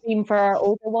kind of stream for our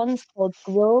older ones called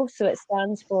GROW. So it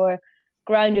stands for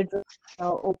Grounded,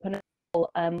 Open,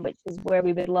 which is where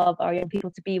we would love our young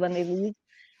people to be when they leave.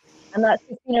 And that's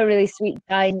just been a really sweet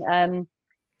time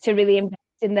to really invest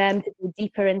in them, to go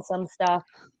deeper in some stuff,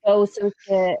 but also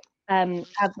to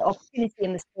have the opportunity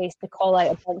in the space to call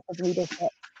out a bunch of leadership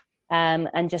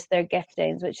and just their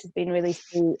giftings, which has been really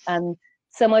sweet. And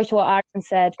similar to what Aaron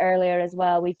said earlier as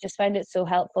well, we've just found it so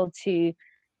helpful to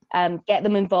get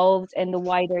them involved in the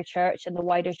wider church and the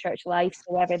wider church life.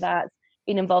 So whether that's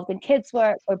being involved in kids'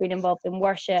 work or being involved in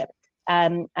worship,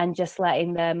 and just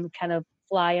letting them kind of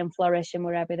fly and flourish in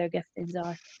wherever their giftings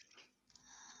are.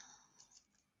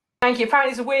 Thank you. Apparently,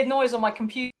 there's a weird noise on my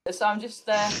computer, so I'm just.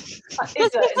 Is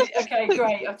it? Okay,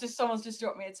 great. Someone's just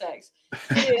dropped me a text.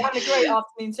 Yeah, having a great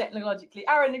afternoon technologically.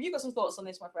 Aaron, have you got some thoughts on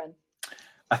this, my friend?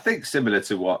 I think similar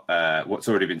to what's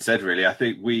already been said, really. I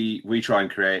think we try and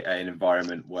create an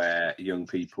environment where young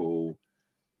people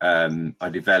are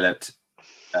developed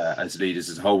as leaders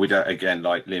as a whole. We don't, again,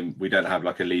 like Lynn, we don't have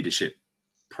like a leadership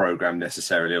program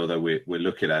necessarily, although we're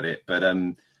looking at it. But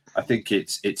I think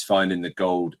it's finding the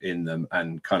gold in them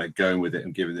and kind of going with it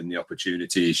and giving them the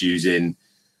opportunities, using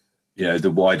you know,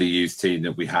 the wider youth team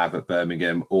that we have at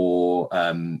Birmingham, or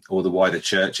the wider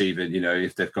church, even, you know,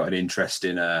 if they've got an interest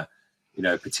in a, you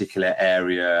know, particular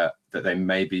area that they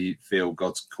maybe feel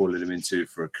God's calling them into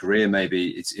for a career. Maybe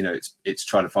it's, you know, it's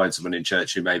trying to find someone in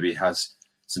church who maybe has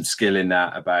some skill in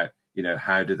that, about, you know,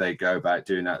 how do they go about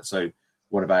doing that. So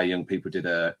one of our young people did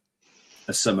a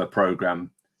summer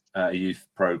program, a youth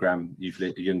program,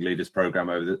 young leaders program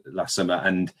over the last summer,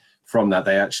 and from that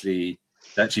they actually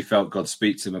felt God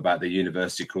speak to them about the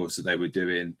university course that they were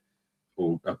doing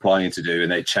or applying to do,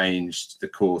 and they changed the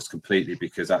course completely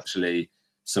because actually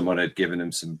someone had given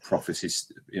them some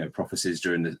prophecies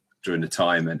during the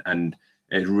time, and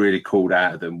it really called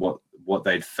out of them what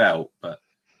they'd felt,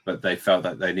 but they felt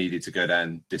that they needed to go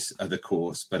down this other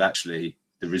course, but actually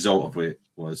the result of it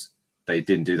was they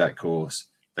didn't do that course.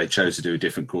 They chose to do a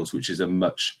different course, which is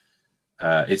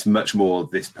it's much more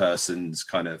this person's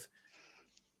kind of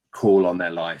call on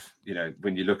their life. You know,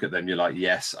 when you look at them, you're like,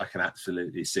 yes, I can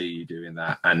absolutely see you doing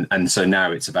that. And so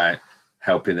now it's about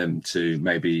helping them to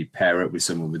maybe pair up with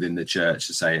someone within the church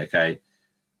to say, okay,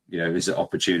 you know, is there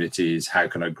opportunities? How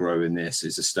can I grow in this?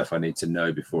 Is there stuff I need to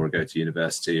know before I go to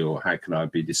university? Or how can I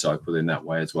be discipled in that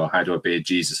way as well? How do I be a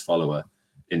Jesus follower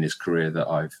in this career that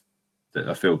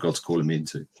I feel God's calling me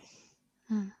into?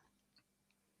 Were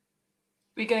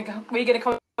you going to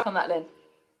comment on that, Lynn?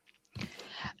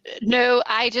 No,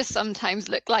 I just sometimes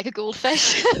look like a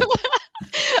goldfish.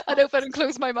 I'd open and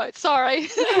close my mouth. Sorry.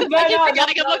 I keep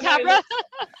forgetting on the camera.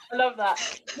 I love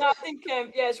that. No, I think yeah,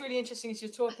 it's really interesting as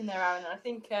you're talking there, Aaron. I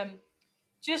think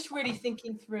just really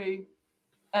thinking through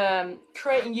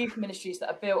creating youth ministries that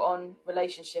are built on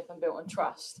relationship and built on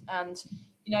trust. And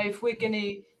you know, if we're going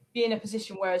to be in a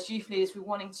position where as youth leaders we're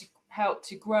wanting to help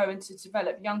to grow and to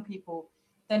develop young people,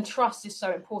 then trust is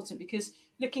so important. Because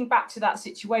looking back to that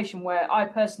situation where I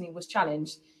personally was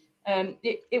challenged, I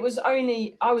was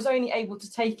only able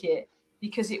to take it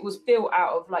because it was built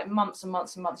out of like months and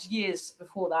months and months, years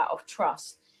before that, of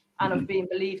trust and of being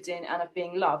believed in and of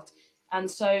being loved. And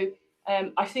so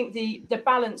I think the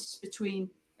balance between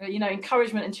you know,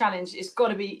 encouragement and challenge it's got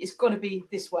to be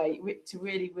this way, to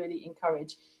really, really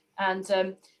encourage. And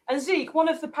Zeke, one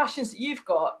of the passions that you've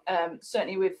got,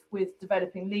 certainly with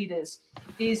developing leaders,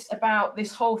 is about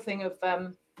this whole thing of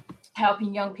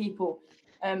helping young people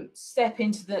step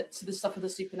into the stuff of the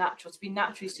supernatural, to be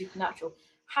naturally supernatural.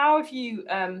 How have you,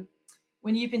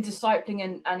 when you've been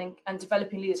discipling and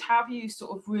developing leaders, how have you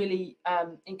sort of really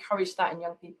encouraged that in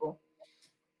young people?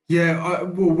 Yeah,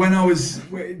 well, when I was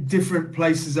different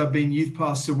places I've been youth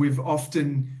pastor,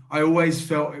 I always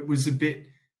felt it was a bit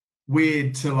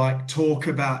weird to like talk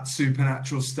about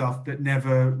supernatural stuff, but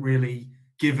never really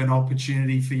give an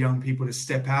opportunity for young people to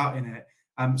step out in it.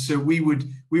 So we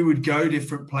would go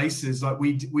different places. Like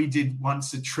we did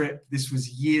once a trip. This was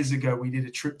years ago. We did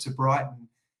a trip to Brighton,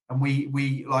 and we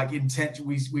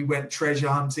went treasure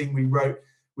hunting. We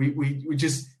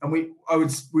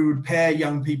would pair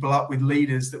young people up with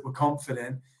leaders that were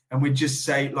confident, and we'd just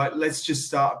say, like, let's just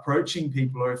start approaching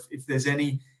people. Or if there's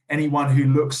anyone who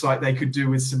looks like they could do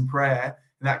with some prayer,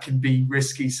 that can be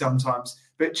risky sometimes.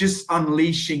 But just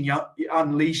unleashing young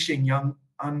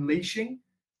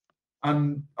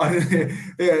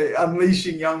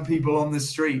people on the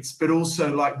streets, but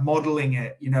also like modeling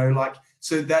it, you know, like,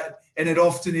 so that, and it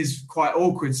often is quite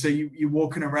awkward. So you're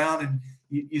walking around and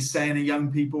you're saying to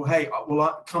young people, hey,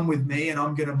 well, come with me and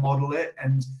I'm going to model it.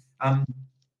 And I'm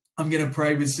going to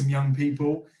pray with some young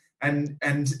people and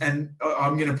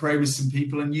I'm going to pray with some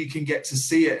people and you can get to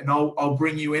see it. And I'll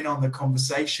bring you in on the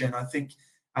conversation. I think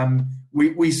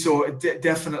we saw it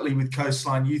definitely with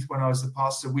Coastline Youth when I was the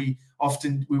pastor. We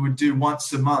would do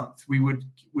once a month. We would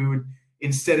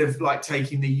instead of like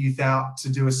taking the youth out to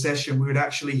do a session, we would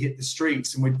actually hit the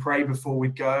streets and we'd pray before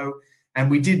we'd go. And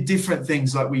we did different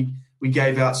things, like we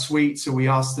gave out sweets, or we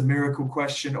asked the miracle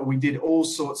question, or we did all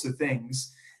sorts of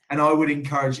things. And I would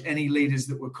encourage any leaders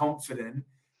that were confident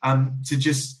to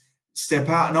just step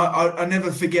out. And I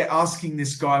never forget asking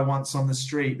this guy once on the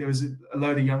street. There was a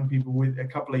load of young people, with a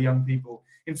couple of young people.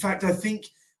 In fact, I think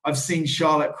I've seen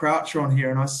Charlotte Croucher on here,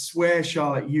 and I swear,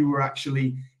 Charlotte, you were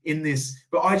actually in this.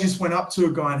 But I just went up to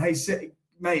a guy and, hey,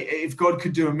 mate, if God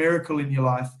could do a miracle in your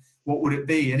life, what would it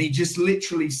be? And he just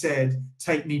literally said,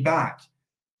 take me back.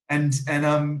 And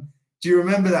do you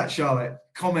remember that, Charlotte?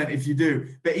 Comment if you do.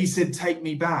 But he said, take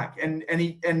me back. And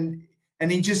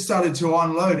he just started to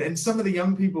unload. And some of the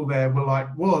young people there were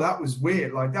like, whoa, that was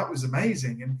weird. Like, that was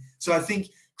amazing. And so I think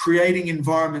creating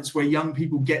environments where young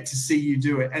people get to see you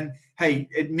do it. And hey,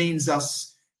 it means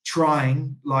us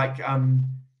trying, like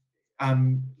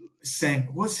saying,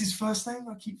 what's his first name?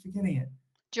 I keep forgetting it.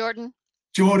 Jordan.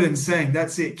 Jordan saying,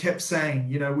 that's it, kept saying,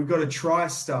 you know, we've got to try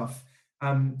stuff.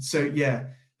 So yeah,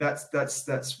 that's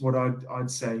what I'd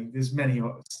say. There's many.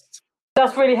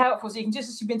 That's really helpful. So you can, just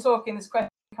as you've been talking, this question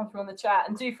come through on the chat,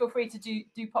 and do feel free to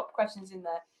do pop questions in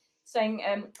there, saying,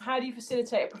 how do you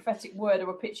facilitate a prophetic word or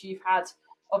a picture you've had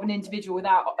of an individual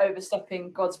without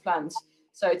overstepping God's plans?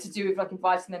 So to do with like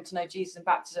inviting them to know Jesus and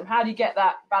baptism. How do you get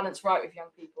that balance right with young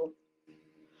people?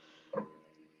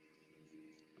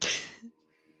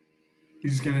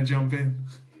 Who's going to jump in?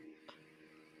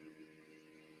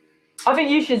 I think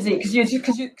you should, Zeke,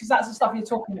 because that's the stuff you're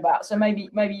talking about. So maybe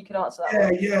you could answer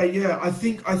that. Yeah. I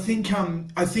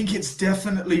think it's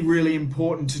definitely really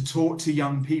important to talk to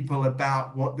young people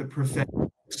about what the prophetic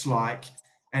looks like,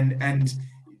 and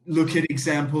look at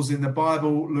examples in the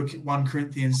Bible. Look at 1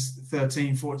 Corinthians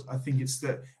 13, 14. I think it's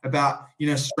about, you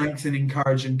know, strengthen,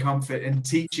 encourage, and comfort, and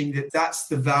teaching that that's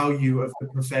the value of the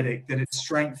prophetic, that it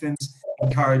strengthens,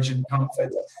 encourage, and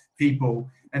comfort people.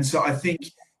 And so I think,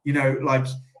 you know,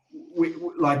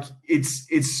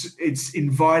 it's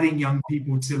inviting young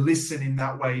people to listen in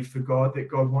that way for God, that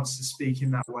God wants to speak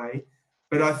in that way.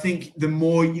 But I think the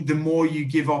more you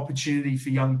give opportunity for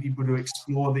young people to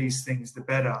explore these things, the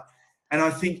better. And I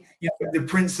think, you know, the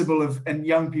principle of, and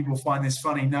young people find this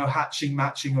funny, no hatching,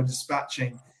 matching, or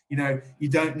dispatching. You know, you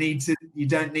don't need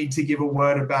to give a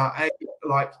word about, hey,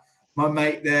 like my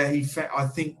mate there, I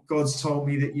think God's told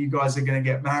me that you guys are going to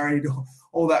get married, or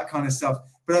all that kind of stuff.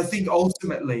 But I think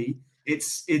ultimately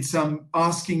it's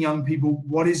asking young people,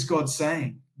 what is God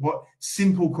saying? What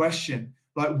simple question,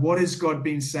 like, what has God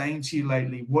been saying to you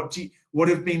lately? What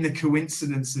have been the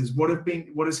coincidences? What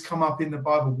has come up in the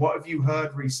Bible? What have you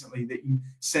heard recently that you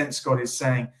sense God is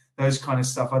saying? Those kind of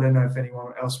stuff. I don't know if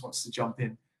anyone else wants to jump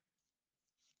in.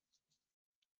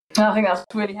 I think that's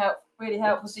really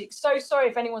helpful, Zeke. So sorry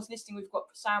if anyone's listening, we've got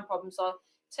sound problems. Our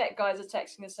tech guys are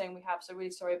texting us saying we have, so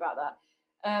really sorry about that.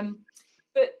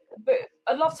 But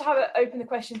I'd love to open the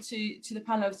question to the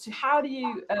panel as to how do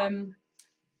you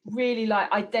really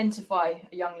like identify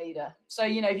a young leader? So,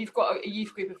 you know, if you've got a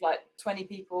youth group of like 20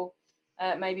 people,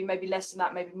 maybe less than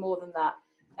that, maybe more than that,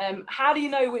 how do you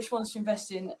know which ones to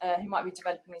invest in who might be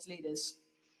developing as leaders?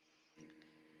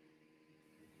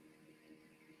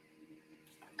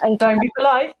 Don't be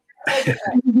polite.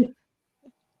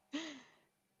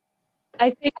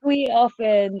 I think we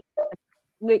often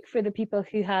look for the people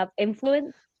who have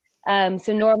influence.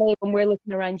 So normally when we're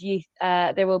looking around youth,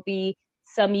 there will be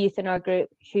some youth in our group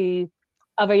who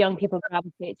other young people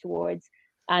gravitate towards,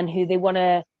 and who they want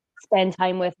to spend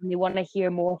time with and they want to hear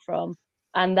more from.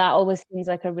 And that always seems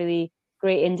like a really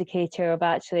great indicator of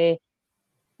actually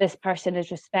this person is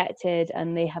respected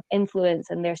and they have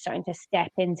influence and they're starting to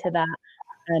step into that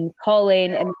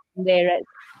calling, and they're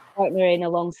partnering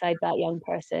alongside that young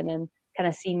person and kind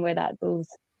of seeing where that goes.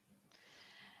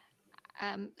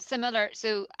 Similar,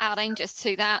 so adding just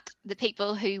to that, the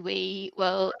people who we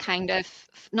will kind of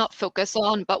not focus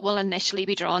on but will initially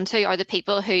be drawn to are the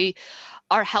people who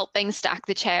are helping stack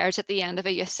the chairs at the end of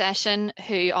a youth session,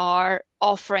 who are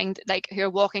offering, like, who are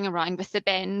walking around with the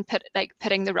bin,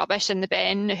 putting the rubbish in the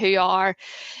bin, who are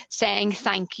saying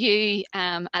thank you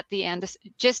at the end,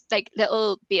 just like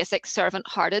little basic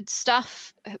servant-hearted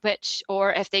stuff, which,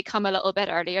 or if they come a little bit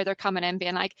earlier, they're coming in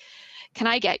being like, can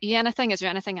I get you anything? Is there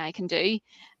anything I can do?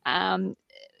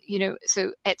 You know,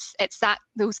 so it's that,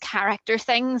 those character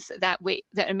things that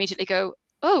immediately go,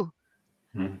 oh,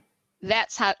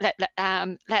 let's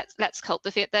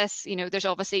cultivate this. You know, there's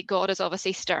obviously, God is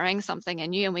obviously stirring something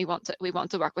in you, and we want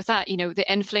to work with that. You know,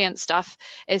 the influence stuff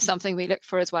is something we look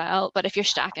for as well. But if you're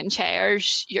stacking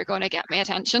chairs, you're going to get my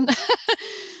attention.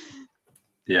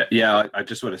 Yeah. I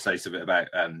just want to say something about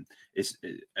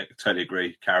I totally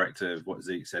agree. Character of what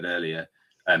Zeke said earlier.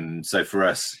 So for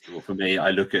us, or for me,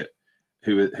 I look at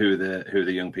who are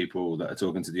the young people that are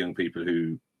talking to the young people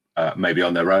who maybe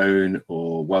on their own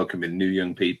or welcoming new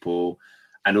young people,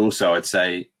 and also I'd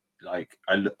say, like,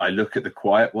 I look at the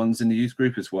quiet ones in the youth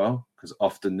group as well, because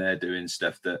often they're doing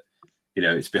stuff that, you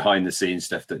know, it's behind the scenes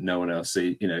stuff that no one else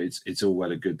sees. You know, it's all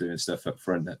well and good doing stuff up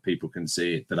front that people can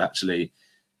see, but actually,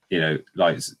 you know,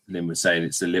 like Lynn was saying,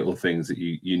 it's the little things that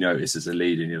you notice as a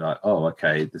leader, and you're like, oh,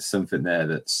 okay, there's something there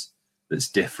that's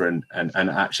different, and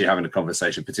actually having a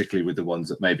conversation, particularly with the ones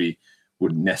that maybe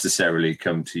wouldn't necessarily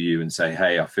come to you and say,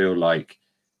 hey, I feel like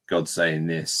God's saying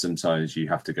this. Sometimes you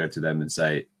have to go to them and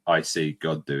say, I see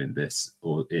God doing this,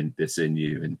 or in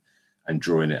you, and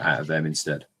drawing it out of them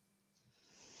instead.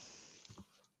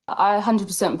 I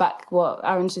 100% back what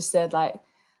Aaron just said. Like,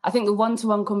 I think the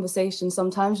one-to-one conversation,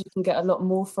 sometimes you can get a lot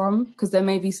more from, because there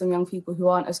may be some young people who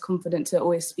aren't as confident to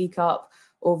always speak up,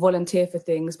 or volunteer for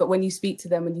things. But when you speak to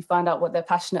them and you find out what they're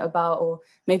passionate about, or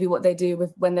maybe what they do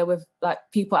when they're with like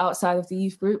people outside of the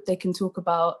youth group, they can talk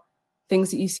about things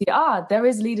that you see, there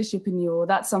is leadership in you, or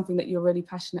that's something that you're really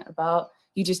passionate about.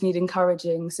 You just need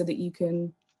encouraging so that you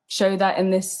can show that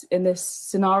in this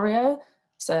scenario.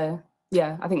 So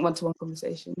yeah, I think one-to-one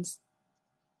conversations.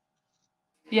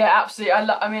 Yeah, absolutely.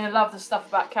 I love the stuff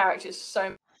about character. It's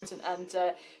so important.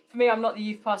 And for me, I'm not the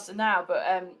youth pastor now,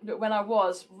 but when I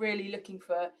was really looking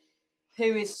for who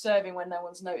is serving when no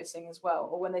one's noticing as well,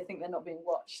 or when they think they're not being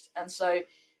watched. And so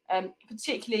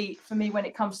particularly for me, when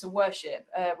it comes to worship,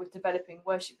 with developing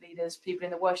worship leaders, people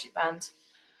in the worship band,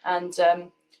 and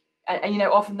you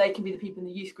know, often they can be the people in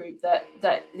the youth group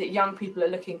that young people are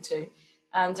looking to.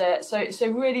 And so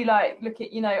really like look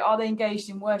at, you know, are they engaged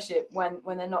in worship when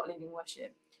they're not leading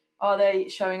worship? Are they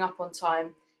showing up on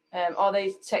time? Are they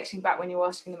texting back when you're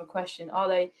asking them a question? Are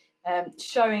they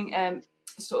showing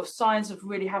sort of signs of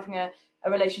really having a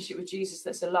relationship with Jesus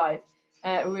that's alive?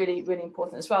 Really, really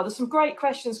important as well. There's some great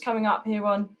questions coming up here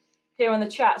on the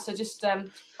chat. So just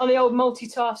on the old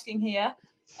multitasking here.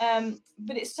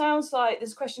 But it sounds like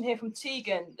there's a question here from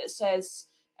Tegan that says,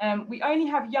 we only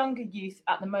have younger youth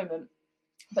at the moment,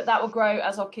 but that will grow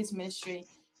as our kids ministry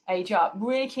age up.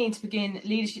 Really keen to begin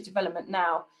leadership development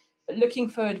now, but looking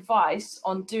for advice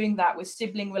on doing that with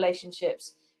sibling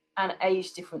relationships and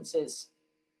age differences.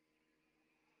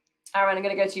 Aaron, I'm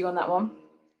going to go to you on that one.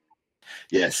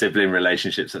 Yeah, sibling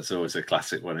relationships, that's always a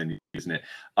classic one, isn't it?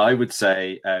 I would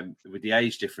say with the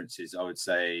age differences, I would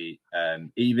say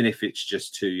even if it's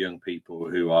just two young people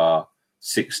who are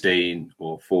 16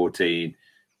 or 14,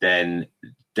 then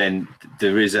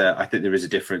there is I think there is a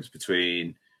difference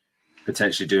between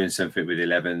potentially doing something with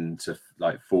 11 to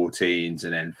like 14s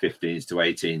and then 15s to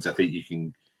 18s. I think you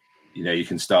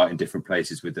can start in different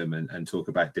places with them and talk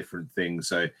about different things.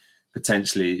 So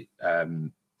potentially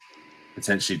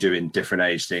doing different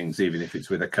age things, even if it's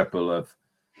with a couple of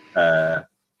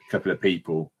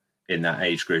people in that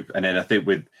age group. And then I think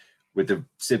with the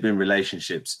sibling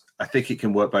relationships, I think it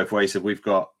can work both ways. So we've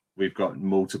got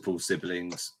multiple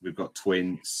siblings, we've got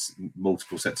twins,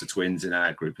 multiple sets of twins in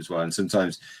our group as well. And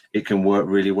sometimes it can work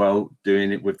really well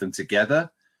doing it with them together.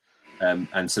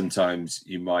 And sometimes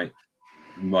you might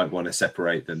want to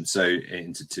separate them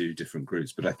into two different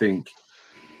groups. But I think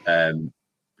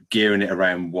gearing it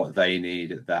around what they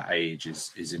need at that age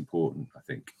is important, I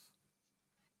think.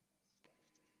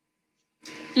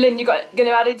 Lynn, you going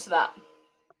to add into that?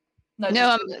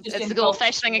 No, it's the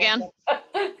goldfish thing again.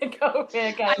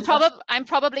 I'm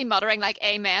probably muttering like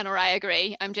amen or I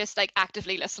agree. I'm just like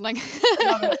actively listening.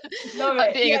 Love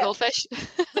it. Being a goldfish.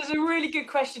 There's a really good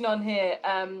question on here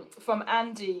from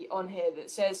Andy on here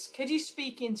that says, could you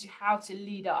speak into how to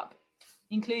lead up,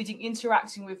 including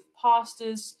interacting with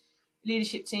pastors,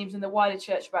 leadership teams and the wider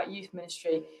church about youth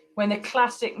ministry, when the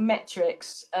classic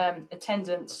metrics,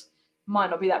 attendance,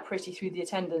 might not be that pretty through the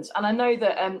attendance? And I know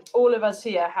that all of us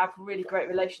here have really great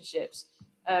relationships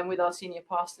with our senior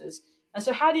pastors. And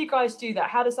so how do you guys do that?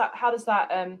 How does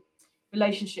that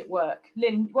relationship work?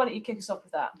 Lynn, why don't you kick us off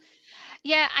with that?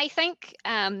 Yeah, I think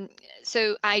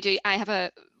so I have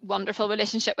a wonderful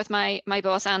relationship with my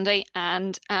boss Andy,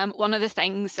 and one of the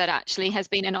things that actually has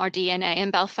been in our DNA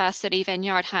in Belfast City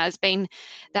Vineyard has been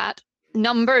that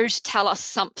numbers tell us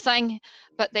something,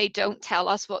 but they don't tell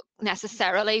us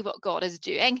necessarily what God is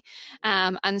doing.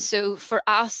 And so for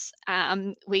us,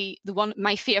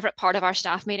 my favorite part of our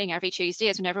staff meeting every Tuesday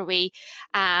is whenever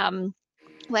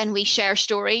when we share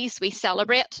stories, we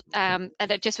celebrate, and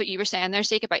just what you were saying there,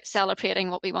 Zeke, about celebrating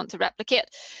what we want to replicate.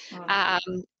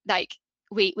 Like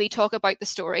we talk about the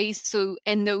stories. So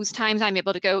in those times, I'm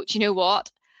able to go, do you know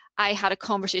what? I had a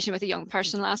conversation with a young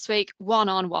person last week,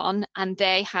 one-on-one, and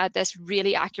they had this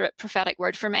really accurate prophetic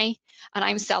word for me. And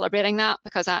I'm celebrating that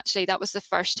because actually that was the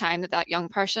first time that young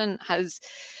person has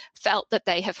felt that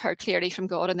they have heard clearly from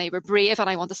God and they were brave, and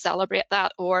I want to celebrate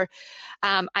that. Or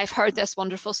I've heard this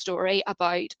wonderful story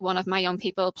about one of my young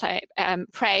people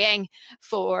praying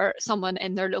for someone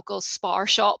in their local spar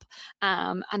shop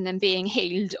and then being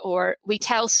healed. Or we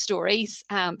tell stories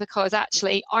because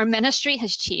actually our ministry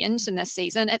has changed in this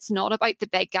season. It's not about the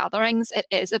big gatherings, it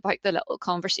is about the little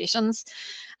conversations.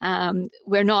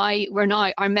 We're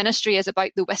now our ministry is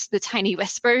about the tiny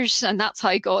whispers, and that's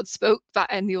how God spoke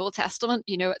back in the Old Testament.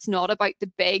 You know, it's not about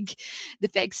the big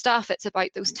stuff, it's about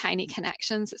those tiny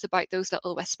connections, it's about those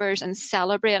little whispers. And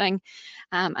celebrating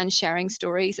and sharing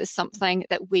stories is something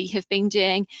that we have been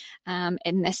doing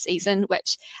in this season,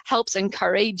 which helps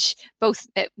encourage both.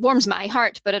 It warms my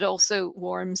heart, but it also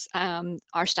warms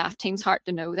our staff team's heart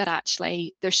to know that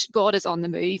actually God is on the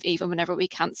move, even whenever we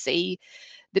can't see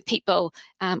the people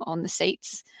on the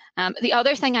seats. The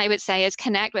other thing I would say is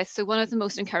connect with. So one of the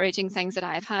most encouraging things that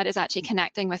I've had is actually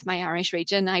connecting with my Irish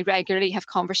region. I regularly have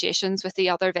conversations with the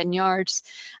other vineyards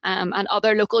and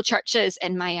other local churches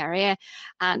in my area,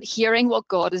 and hearing what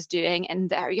God is doing in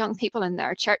their young people in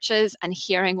their churches and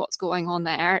hearing what's going on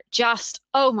there, just,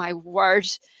 oh my word,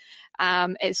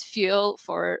 is fuel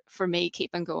for me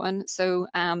keeping going. So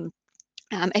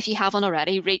if you haven't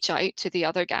already, reach out to the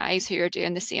other guys who are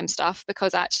doing the same stuff,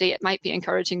 because actually it might be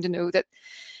encouraging to know that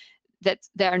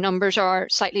their numbers are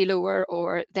slightly lower,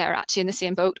 or they're actually in the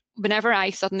same boat. Whenever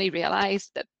I suddenly realized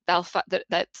that Belfast,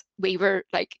 that we were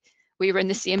in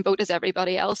the same boat as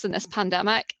everybody else in this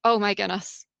pandemic, oh my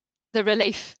goodness, the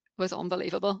relief was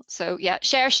unbelievable. So yeah,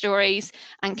 share stories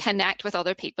and connect with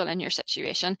other people in your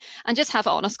situation, and just have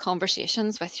honest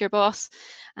conversations with your boss,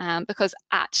 because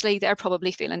actually they're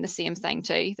probably feeling the same thing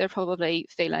too. They're probably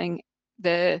feeling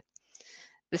the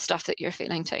stuff that you're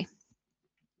feeling too.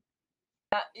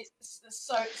 It's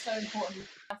so important.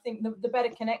 I think the better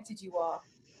connected you are,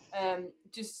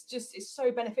 just it's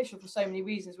so beneficial for so many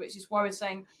reasons, which is why we're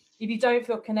saying, if you don't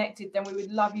feel connected, then we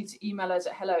would love you to email us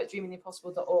at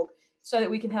hello@dreamingtheimpossible.org so that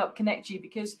we can help connect you,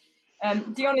 because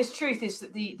the honest truth is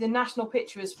that the national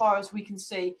picture, as far as we can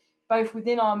see, both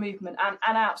within our movement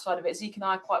and outside of it, Zeke and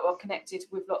I are quite well connected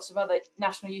with lots of other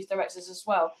national youth directors as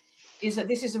well, is that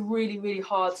this is a really, really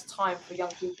hard time for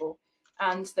young people,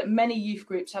 and that many youth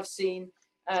groups have seen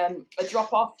a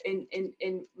drop off in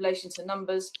relation to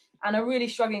numbers, and are really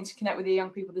struggling to connect with the young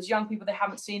people. There's young people they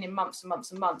haven't seen in months and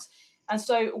months and months. And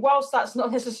so whilst that's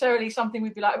not necessarily something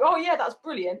we'd be like, oh yeah, that's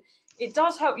brilliant, it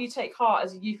does help you take heart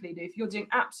as a youth leader if you're doing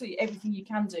absolutely everything you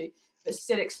can do, but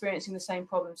still experiencing the same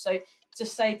problem. So to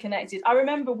stay connected. I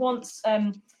remember once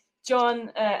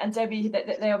John and Debbie,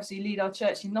 they obviously lead our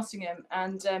church in Nottingham.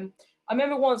 And I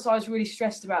remember once I was really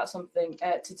stressed about something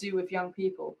to do with young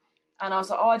people. And I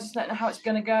was like, oh, I just don't know how it's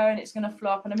going to go, and it's going to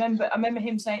flop. And I remember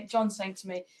him John saying to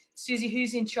me, Susie,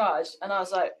 who's in charge? And I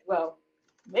was like, well,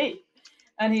 me.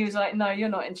 And he was like, no, you're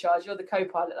not in charge. You're the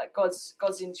co-pilot. Like God's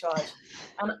in charge.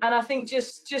 And I think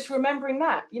just remembering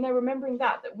that, remembering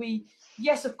that we,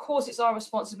 yes, of course, it's our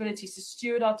responsibility to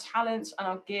steward our talents and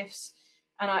our gifts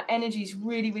and our energies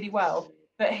really, really well.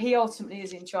 But he ultimately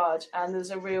is in charge. And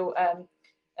there's a real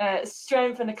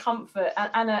strength and a comfort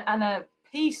and a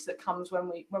peace that comes when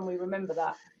we remember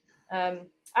that.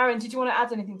 Aaron, did you want to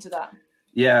add anything to that?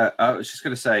 Yeah, I was just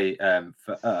going to say,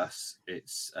 for us,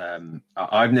 it's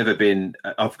I've never been.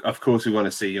 Of course, we want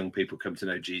to see young people come to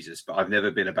know Jesus, but I've never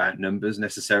been about numbers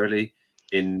necessarily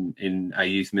in our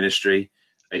youth ministry.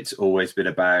 It's always been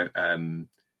about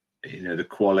the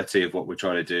quality of what we're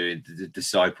trying to do, the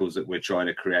disciples that we're trying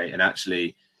to create, and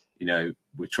actually,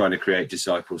 we're trying to create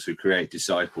disciples who create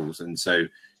disciples. And so,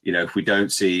 if we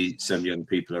don't see some young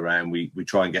people around, we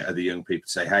try and get other young people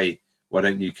to say, hey, why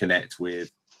don't you connect with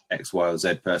X, Y, or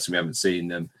Z person? We haven't seen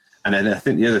them. And then I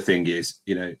think the other thing is,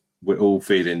 we're all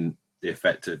feeling the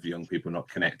effect of young people not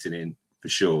connecting in, for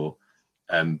sure,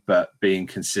 but being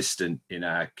consistent in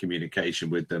our communication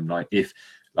with them. Like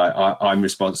I'm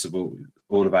responsible,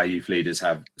 all of our youth leaders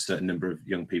have a certain number of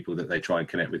young people that they try and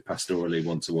connect with pastorally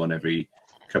one-to-one every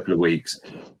couple of weeks.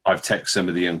 I've texted some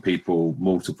of the young people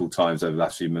multiple times over the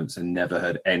last few months and never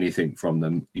heard anything from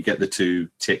them. You get the 2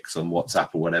 ticks on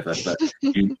WhatsApp or whatever, but so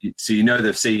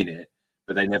they've seen it,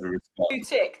 but they never respond. 2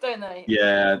 tick, don't they?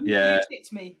 Yeah. You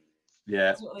ticked me.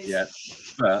 Yeah.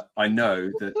 But I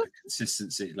know that the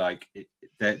consistency, like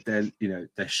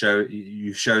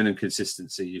you've shown them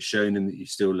consistency. You've shown them that you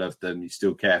still love them, you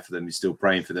still care for them, you're still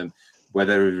praying for them.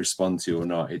 Whether they respond to you or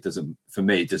not, it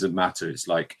doesn't matter. It's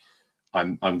like,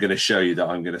 I'm going to show you that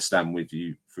I'm going to stand with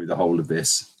you through the whole of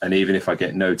this. And even if I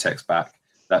get no text back,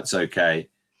 that's okay,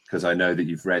 because I know that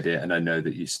you've read it and I know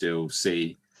that you still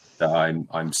see that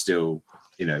I'm still,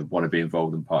 want to be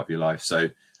involved in part of your life. So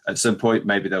at some point,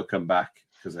 maybe they'll come back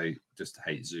because they just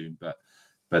hate Zoom.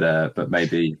 But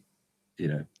maybe,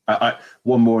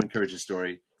 one more encouraging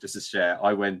story just to share.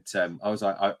 I went, I was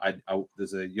like,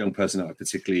 there's a young person that I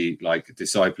particularly like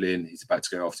discipling. He's about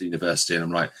to go off to university, and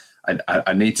I'm like,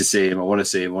 I need to see him. I want to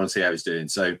see him. I want to see how he's doing.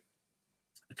 So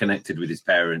I connected with his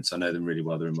parents. I know them really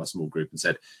well. They're in my small group, and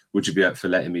said, would you be up for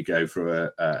letting me go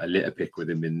for a litter pick with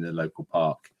him in the local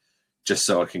park, just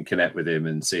so I can connect with him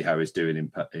and see how he's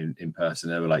doing in person?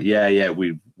 They were like, yeah,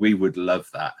 we would love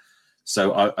that.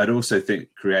 So I'd also think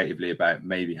creatively about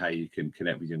maybe how you can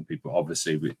connect with young people.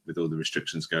 Obviously, with all the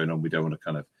restrictions going on, we don't want to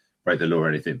kind of break the law or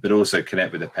anything, but also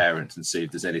connect with the parents and see if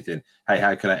there's anything. Hey,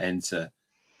 how can I enter,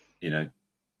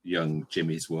 young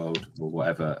Jimmy's world or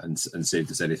whatever, and see if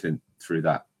there's anything through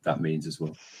that means as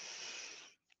well.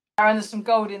 And there's some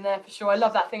gold in there for sure. I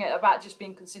love that thing about just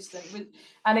being consistent with,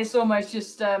 and it's almost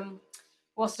just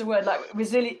what's the word, like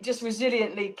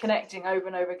resiliently connecting over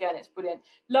and over again. It's brilliant.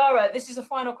 Lara, this is the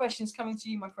final questions coming to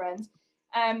you, my friend.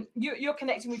 You're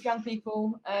connecting with young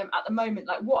people at the moment.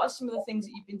 Like, what are some of the things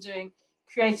that you've been doing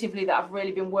creatively that have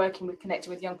really been working with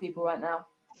connecting with young people right now?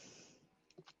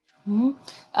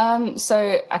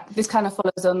 This kind of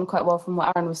follows on quite well from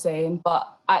what Aaron was saying, but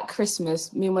at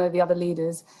Christmas, me and one of the other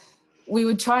leaders, we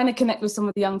were trying to connect with some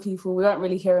of the young people. We weren't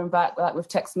really hearing back, like with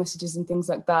text messages and things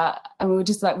like that. And we were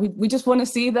just like, we just want to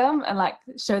see them and like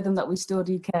show them that we still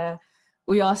do care.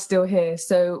 We are still here.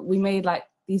 So we made like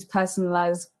these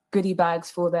personalized goodie bags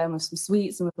for them with some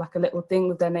sweets and with like a little thing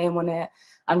with their name on it,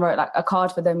 and wrote like a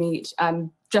card for them each,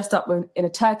 and dressed up in a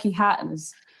turkey hat and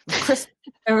was Christmas.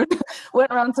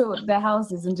 Went around to their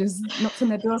houses and just knocked on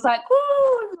their doors like,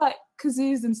 woo, like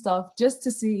kazoos and stuff, just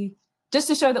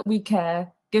to show that we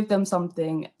care, give them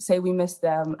something, say we miss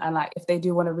them, and like if they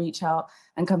do want to reach out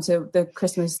and come to the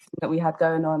Christmas thing that we had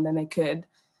going on, then they could.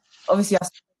 Obviously, I'm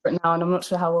separate now, and I'm not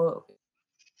sure how we'll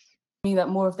mean that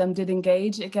more of them did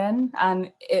engage again,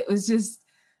 and it was just.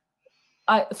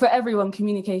 For everyone,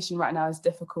 communication right now is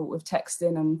difficult with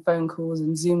texting and phone calls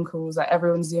and Zoom calls. Like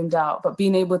everyone's zoomed out, but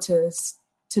being able to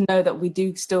know that we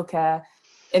do still care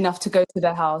enough to go to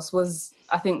their house was,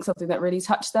 I think, something that really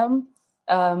touched them.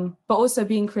 But also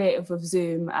being creative with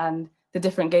Zoom and the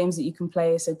different games that you can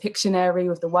play. So Pictionary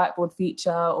with the whiteboard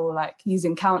feature, or like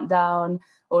using Countdown,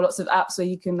 or lots of apps where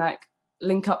you can like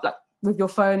link up like with your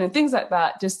phone and things like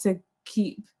that, just to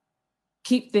keep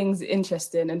things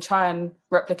interesting and try and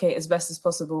replicate as best as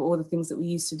possible all the things that we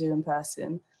used to do in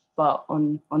person, but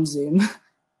on Zoom.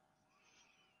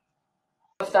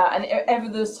 Love that. And ever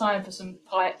there's time for some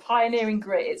pioneering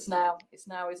grit, it's now,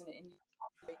 isn't it?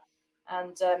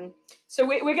 And so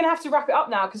we're going to have to wrap it up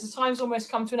now, because the time's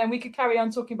almost come to an end. We could carry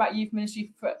on talking about youth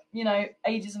ministry for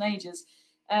ages and ages.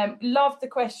 Love the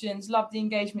questions, love the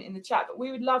engagement in the chat, but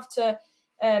we would love to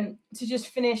just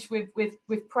finish with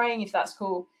praying, if that's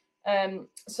cool.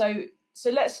 So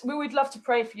we would love to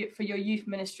pray for your youth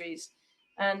ministries.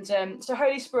 And so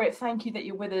Holy Spirit, thank you that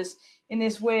you're with us in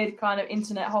this weird kind of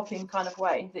internet hopping kind of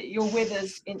way, that you're with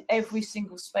us in every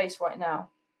single space right now.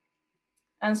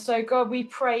 And so God, we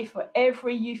pray for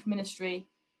every youth ministry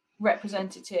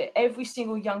represented here, every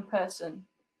single young person.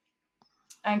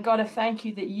 And God, I thank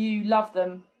you that you love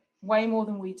them way more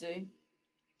than we do,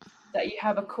 that you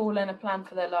have a call and a plan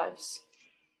for their lives.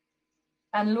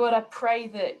 And Lord, I pray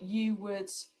that you would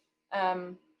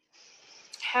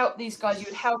help these guys, you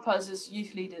would help us as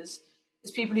youth leaders,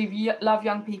 as people who love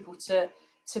young people, to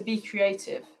be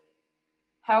creative.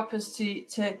 Help us to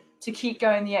keep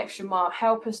going the extra mile.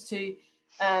 Help us to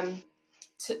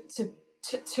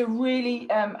really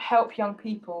help young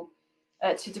people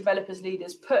to develop as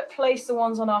leaders. Place the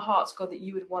ones on our hearts, God, that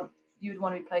you would want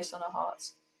to be placed on our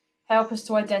hearts. Help us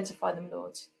to identify them,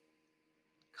 Lord.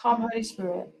 Come, Holy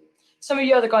Spirit. Some of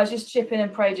you other guys, just chip in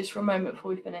and pray just for a moment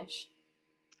before we finish.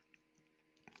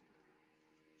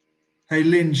 Hey,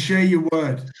 Lynn, share your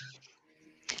word.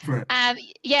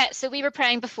 Yeah, so we were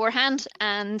praying beforehand,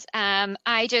 and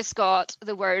I just got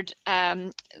the word.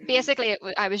 Basically,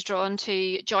 I was drawn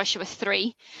to Joshua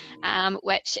 3,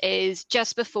 which is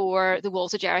just before the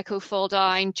walls of Jericho fall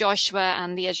down. Joshua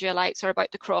and the Israelites are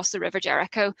about to cross the river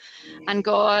Jericho, and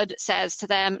God says to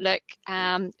them, "Look,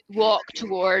 walk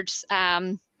towards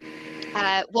the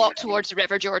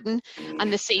River Jordan,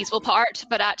 and the seas will part."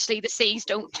 But actually, the seas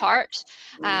don't part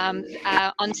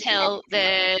until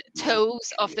the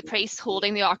toes of the priests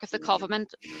holding the Ark of the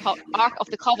Covenant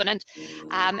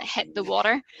hit the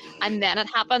water, and then it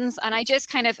happens. And I just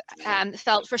kind of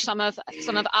felt for some of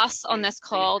us on this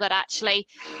call that actually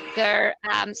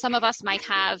some of us might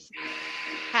have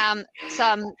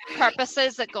some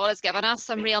purposes that God has given us,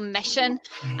 some real mission,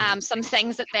 some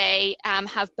things that they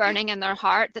have burning in their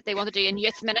heart that they want to do in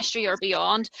youth ministry or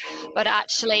beyond, but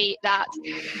actually that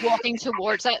walking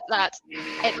towards it,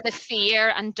 the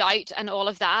fear and doubt and all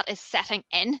of that is setting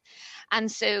in.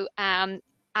 And so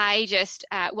I just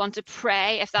want to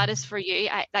pray, if that is for you,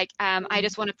 I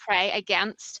just want to pray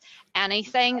against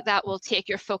anything that will take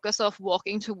your focus off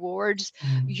walking towards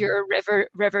your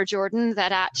river Jordan,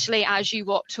 that actually as you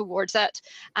walk towards it,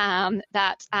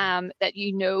 that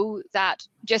you know that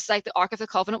just like the Ark of the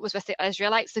Covenant was with the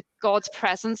Israelites, that God's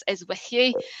presence is with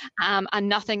you, and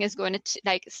nothing is going to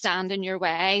stand in your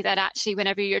way, that actually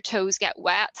whenever your toes get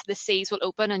wet, the seas will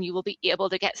open and you will be able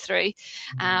to get through,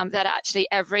 that actually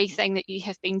everything that you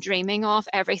have been dreaming of,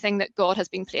 everything that God has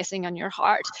been placing on your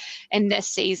heart in this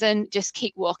season, just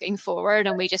keep walking forward,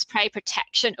 and we just pray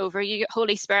protection over you,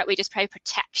 Holy Spirit. We just pray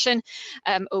protection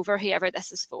over whoever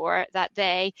this is for, that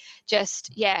they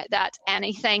just, that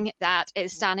anything that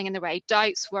is standing in the way,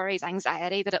 doubts, worries,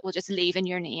 anxiety, that it will just leave in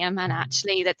your name, and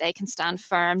actually that they can stand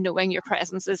firm knowing your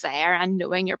presence is there and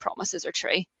knowing your promises are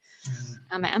true.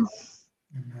 Amen.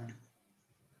 Amen.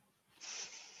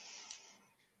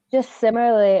 Just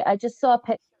similarly, I just saw a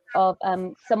picture of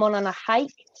someone on a hike,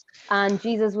 and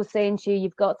Jesus was saying to you,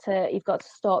 you've got to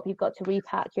stop, you've got to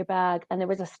repack your bag. And there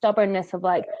was a stubbornness of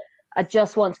like, I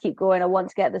just want to keep going, I want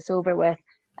to get this over with.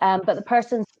 But the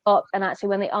person stopped, and actually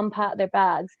when they unpacked their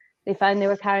bags, they found they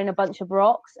were carrying a bunch of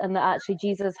rocks, and that actually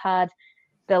Jesus had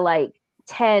the like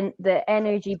tent, the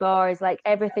energy bars, like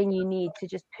everything you need to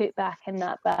just put back in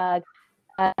that bag.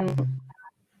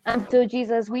 And so,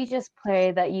 Jesus, we just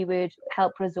pray that you would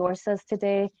help resource us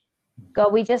today.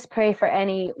 God, we just pray for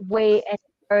any weight, any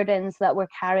burdens that we're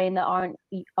carrying that aren't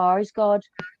ours, God.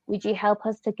 Would you help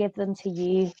us to give them to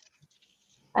you?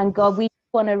 And God, we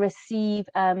want to receive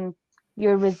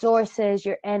your resources,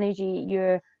 your energy,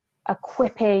 your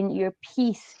equipping, your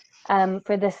peace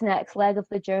for this next leg of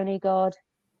the journey, God.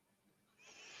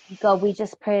 God, we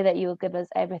just pray that you will give us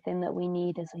everything that we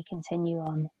need as we continue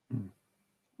on.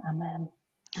 Amen.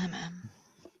 Amen.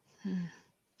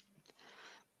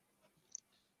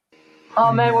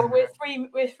 Amen. Well, we're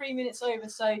 3 minutes over,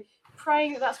 so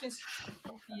praying that's been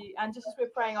for you. And just as we're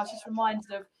praying, I was just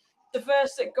reminded of the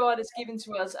verse that God has given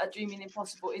to us at Dreaming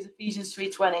Impossible is Ephesians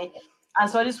 3:20, and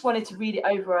so I just wanted to read it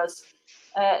over us.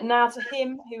 Now to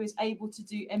him who is able to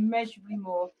do immeasurably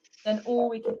more than all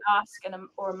we can ask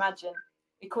or imagine,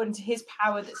 according to his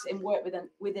power that's in work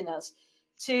within us.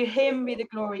 To him be the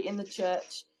glory in the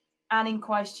church and in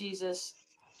Christ Jesus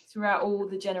throughout all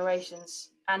the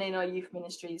generations and in our youth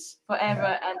ministries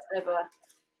forever and ever.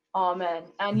 Amen.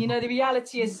 And you know, the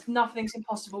reality is nothing's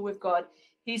impossible with God.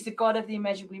 He's the God of the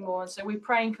immeasurably more. And so we're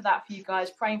praying for that for you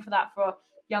guys, praying for that for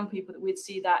young people, that we'd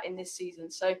see that in this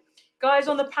season. So guys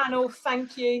on the panel,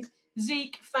 thank you.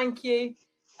 Zeke, thank you.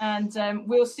 And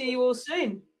we'll see you all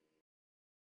soon.